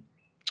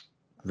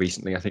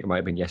 Recently, I think it might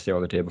have been yesterday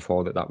or the day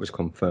before that was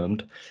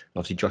confirmed.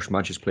 Obviously, Josh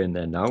Madge is playing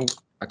there now.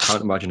 I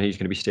can't imagine he's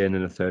going to be staying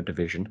in the 3rd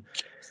division.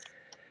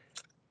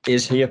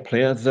 Is he a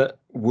player that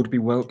would be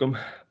welcome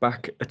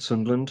back at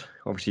Sunderland?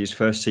 Obviously, his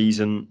first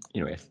season,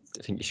 I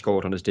think he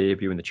scored on his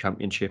debut in the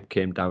Championship,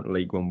 came down to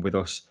League One with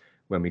us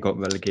when we got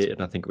relegated.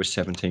 I think it was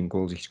 17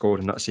 goals he scored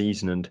in that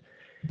season, and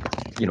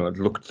it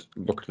looked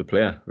the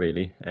player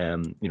really.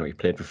 He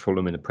played for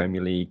Fulham in the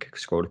Premier League,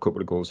 scored a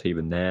couple of goals here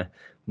and there.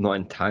 I'm not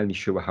entirely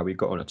sure how he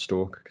got on at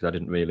Stoke because I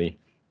didn't really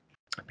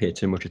pay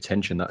too much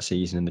attention that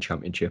season in the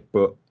Championship.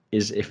 But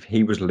if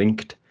he was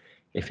linked,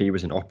 if he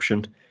was an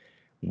option,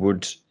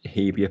 would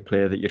he be a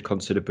player that you'd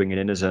consider bringing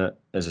in as a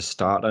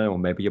starter, or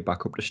maybe a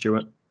backup to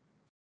Stewart?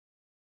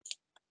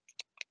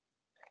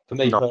 For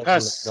me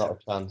personally, not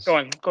a chance.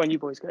 Go on, you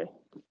boys go.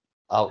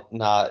 Oh,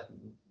 nah,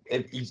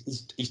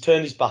 he's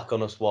turned his back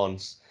on us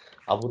once.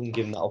 I wouldn't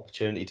give him that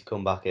opportunity to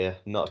come back here.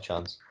 Not a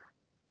chance.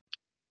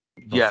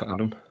 Yeah,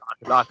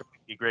 I completely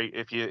agree.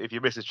 If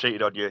your missus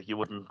cheated on you, you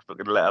wouldn't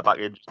fucking let her back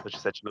in because she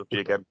said she loved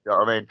you again. You know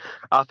what I mean?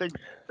 I think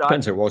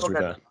depends who it was with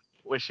her.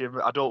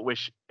 I don't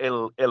wish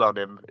ill on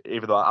him,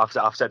 even though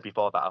I've said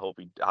before that I hope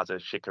he has a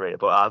shit career.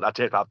 But I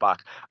take that back.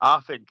 I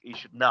think he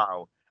should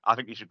now. I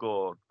think he should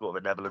go to the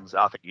Netherlands.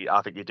 I think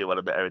you do well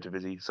in the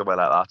Eredivisie, somewhere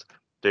like that.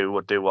 Do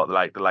what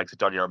like the likes of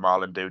Donny and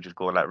Marlon do. Just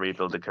go and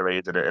rebuild their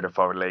careers in a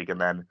foreign league,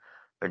 and then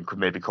could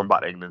maybe come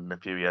back to England in a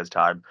few years'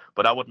 time.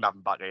 But I wouldn't have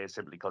him back here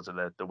simply because of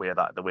the way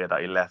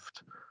that he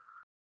left.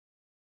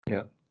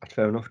 Yeah,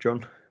 fair enough,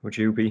 John. Would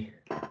you be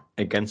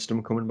against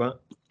him coming back?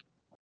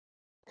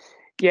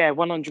 Yeah,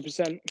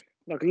 100%.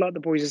 Like the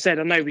boys have said,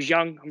 I know he was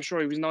young. I'm sure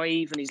he was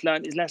naive and he's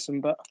learned his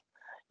lesson. But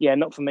yeah,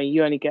 not for me.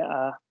 You only get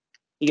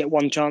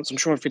one chance. I'm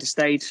sure if he'd have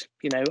stayed,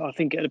 I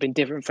think it'd have been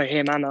different for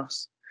him and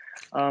us.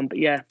 But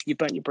yeah, you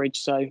burnt your bridge.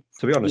 So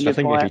to be honest, I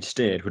think if he'd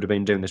stayed, would have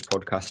been doing this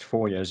podcast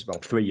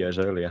 3 years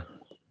earlier.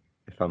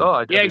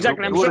 Yeah,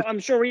 exactly. I'm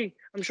sure he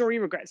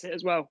regrets it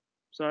as well.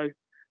 So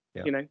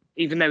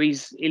even though he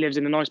lives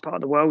in a nice part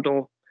of the world,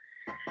 or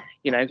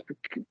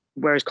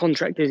where his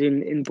contract is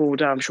in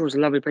Bordeaux, I'm sure it's a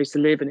lovely place to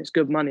live and it's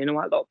good money and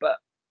all that lot. But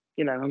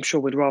I'm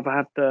sure we'd rather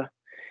have the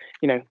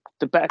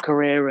better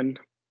career. And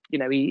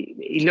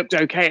he looked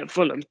okay at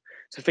Fulham.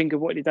 So think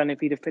of what he'd done if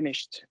he'd have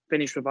finished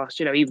with us.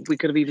 We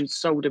could have even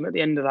sold him at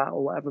the end of that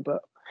or whatever.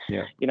 But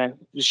it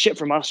was shit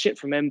from us, shit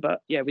from him.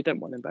 But yeah, we don't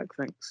want him back.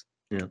 Thanks.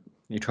 Yeah,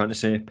 you're trying to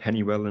say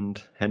Pennywell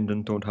and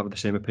Hendon don't have the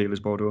same appeal as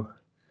Bordeaux?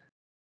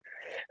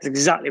 That's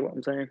exactly what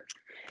I'm saying.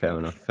 Fair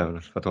enough.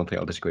 I don't think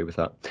I'll disagree with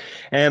that.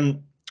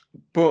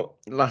 But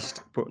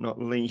last but not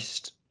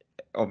least,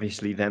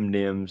 obviously them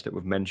names that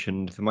we've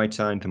mentioned, they might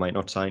sign, they might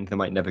not sign, they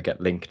might never get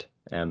linked.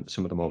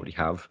 Some of them already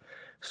have.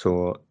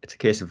 So it's a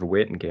case of a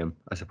waiting game,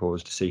 I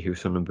suppose, to see who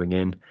Sunderland bring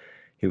in,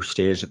 who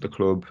stays at the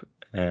club,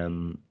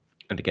 and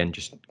again,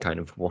 just kind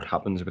of what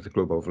happens with the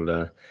club over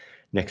the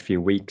next few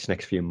weeks,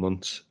 next few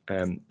months.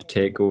 The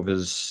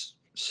takeover's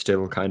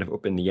still kind of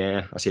up in the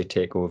air. I say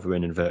takeover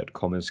in inverted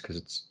commas because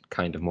it's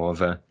kind of more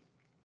of a,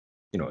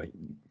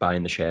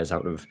 buying the shares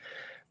out of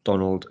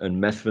Donald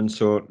and Methven.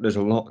 So there's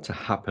a lot to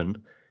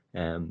happen.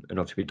 And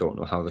obviously we don't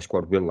know how the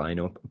squad will line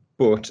up.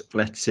 But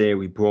let's say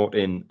we brought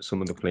in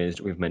some of the players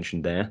that we've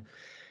mentioned there.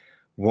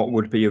 What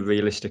would be a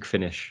realistic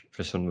finish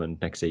for Sunderland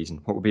next season?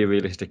 What would be a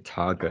realistic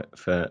target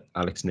for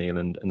Alex Neil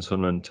and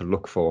Sunderland to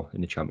look for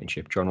in the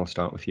Championship? John, I'll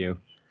start with you.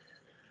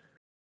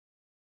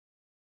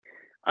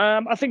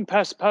 I think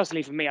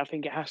personally for me, I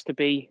think it has to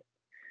be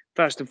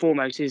first and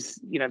foremost is,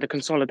 the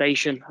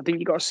consolidation. I think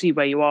you've got to see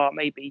where you are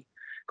maybe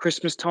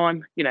Christmas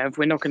time. If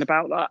we're knocking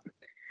about that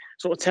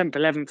sort of 10th,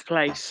 11th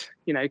place,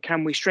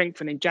 can we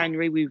strengthen in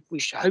January? We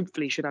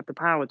hopefully should have the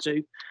power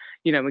to,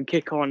 and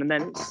kick on. And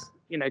then it's,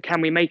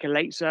 can we make a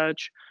late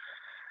surge?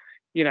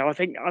 I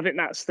think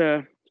that's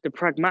the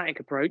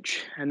pragmatic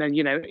approach. And then,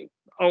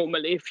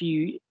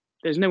 ultimately,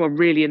 there's no one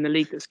really in the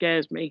league that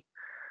scares me.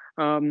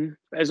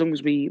 As long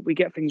as we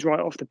get things right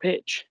off the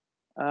pitch,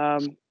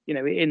 in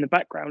the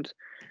background,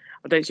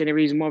 I don't see any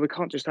reason why we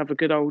can't just have a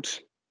good old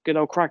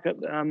crack at,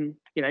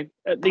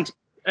 at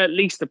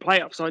least the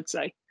playoffs. I'd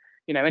say,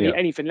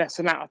 anything less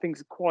than that, I think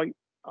is quite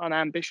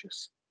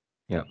unambitious.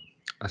 Yeah,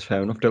 that's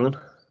fair enough, Dylan.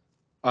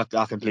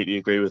 I completely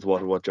agree with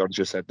what John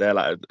just said there.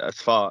 Like, as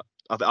far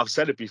I've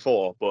said it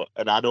before,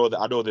 and I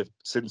know they've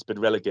since been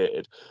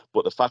relegated,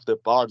 but the fact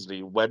that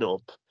Barnsley went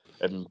up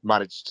and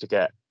managed to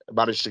get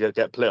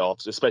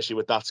playoffs, especially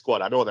with that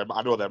squad. I know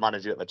their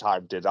manager at the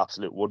time did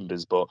absolute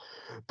wonders, but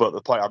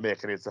the point I'm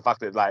making is the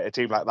fact that a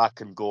team like that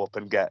can go up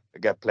and get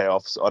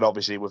playoffs. And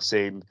obviously we've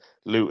seen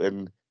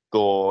Luton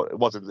go. It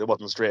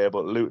wasn't straight,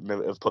 but Luton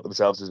have put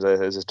themselves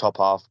as a top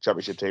half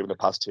Championship team in the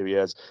past 2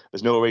 years.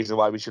 There's no reason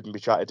why we shouldn't be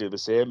trying to do the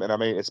same. And I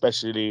mean,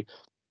 especially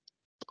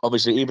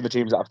obviously, even the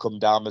teams that have come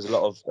down, there's a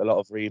lot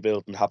of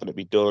rebuilding having to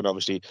be done.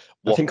 Obviously,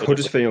 I think Watford-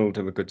 Huddersfield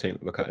are a good team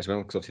to look at as well,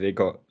 because obviously they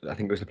got, I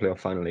think it was the playoff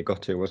final they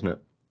got to, wasn't it?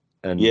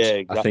 And Yeah, I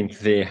exactly. think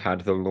they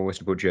had the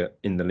lowest budget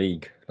in the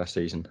league last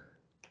season.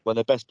 When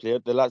their best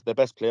player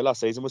last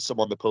season was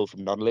someone they pulled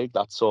from non-league.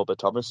 That's Sorba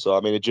Thomas. So I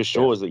mean, it just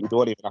shows that you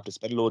don't even have to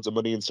spend loads of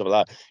money and stuff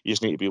like that. You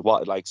just need to be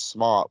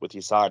smart with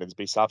your signings,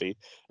 be savvy,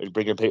 and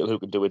bring in people who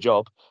can do a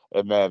job.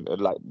 And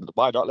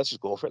why not? Let's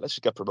just go for it. Let's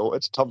just get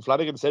promoted. Tom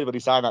Flanagan said when he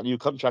signed that new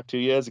contract 2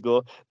 years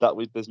ago that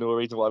there's no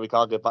reason why we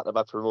can't get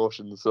back-to-back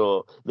promotions.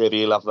 So maybe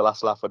he'll have the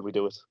last laugh when we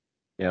do it.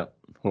 Yeah,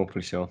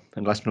 hopefully so.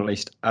 And last but not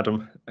least,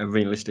 Adam, a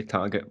realistic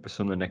target for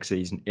Sunderland next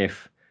season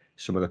if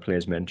some of the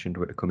players mentioned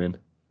were to come in.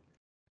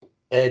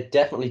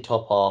 Definitely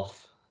top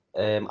half.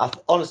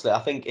 Honestly, I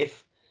think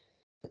if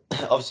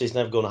obviously it's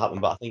never going to happen,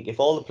 but I think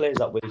if all the players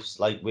that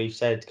we've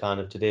said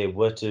kind of today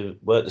were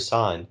to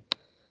sign,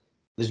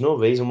 there's no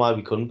reason why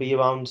we couldn't be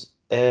around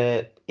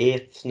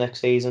 8th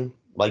next season.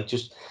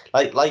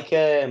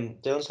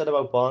 Dylan said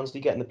about Barnsley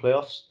getting the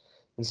playoffs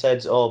and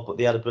said, but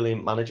they had a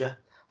brilliant manager.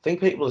 I think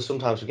people are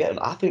sometimes forgetting.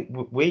 I think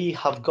we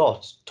have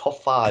got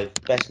top 5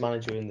 best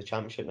manager in the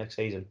Championship next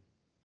season.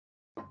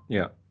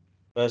 Yeah.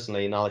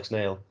 Personally, in Alex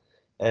Neil.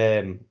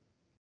 I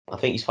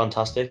think he's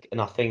fantastic,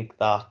 and I think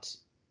that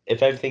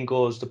if everything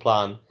goes to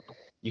plan,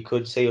 you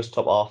could see us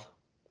top half.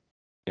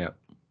 Yeah,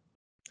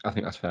 I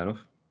think that's fair enough.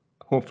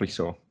 Hopefully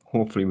so.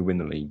 Hopefully we win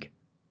the league.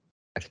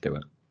 Let's do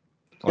it.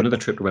 Another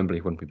trip to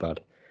Wembley wouldn't be bad.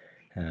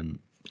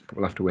 But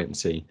we'll have to wait and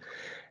see.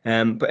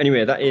 But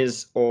anyway, that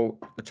is all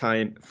the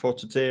time for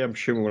today. I'm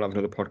sure we'll have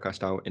another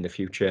podcast out in the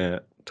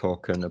future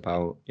talking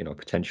about,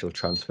 potential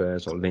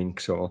transfers or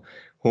links, or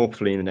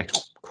hopefully in the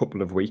next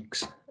couple of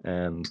weeks.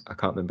 I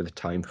can't remember the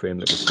time frame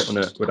that we're put on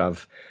it. We'll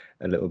have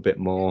a little bit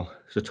more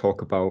to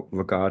talk about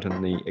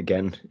regarding the,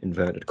 again,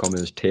 inverted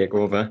commas,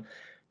 takeover.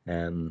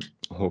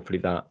 Hopefully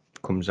that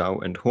comes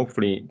out and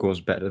hopefully it goes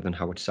better than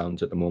how it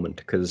sounds at the moment,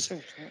 because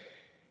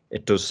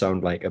it does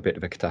sound like a bit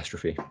of a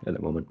catastrophe at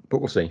the moment, but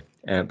we'll see.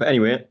 But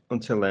anyway,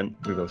 until then,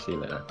 we will see you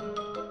later.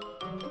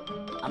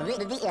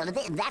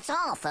 That's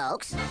all,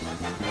 folks.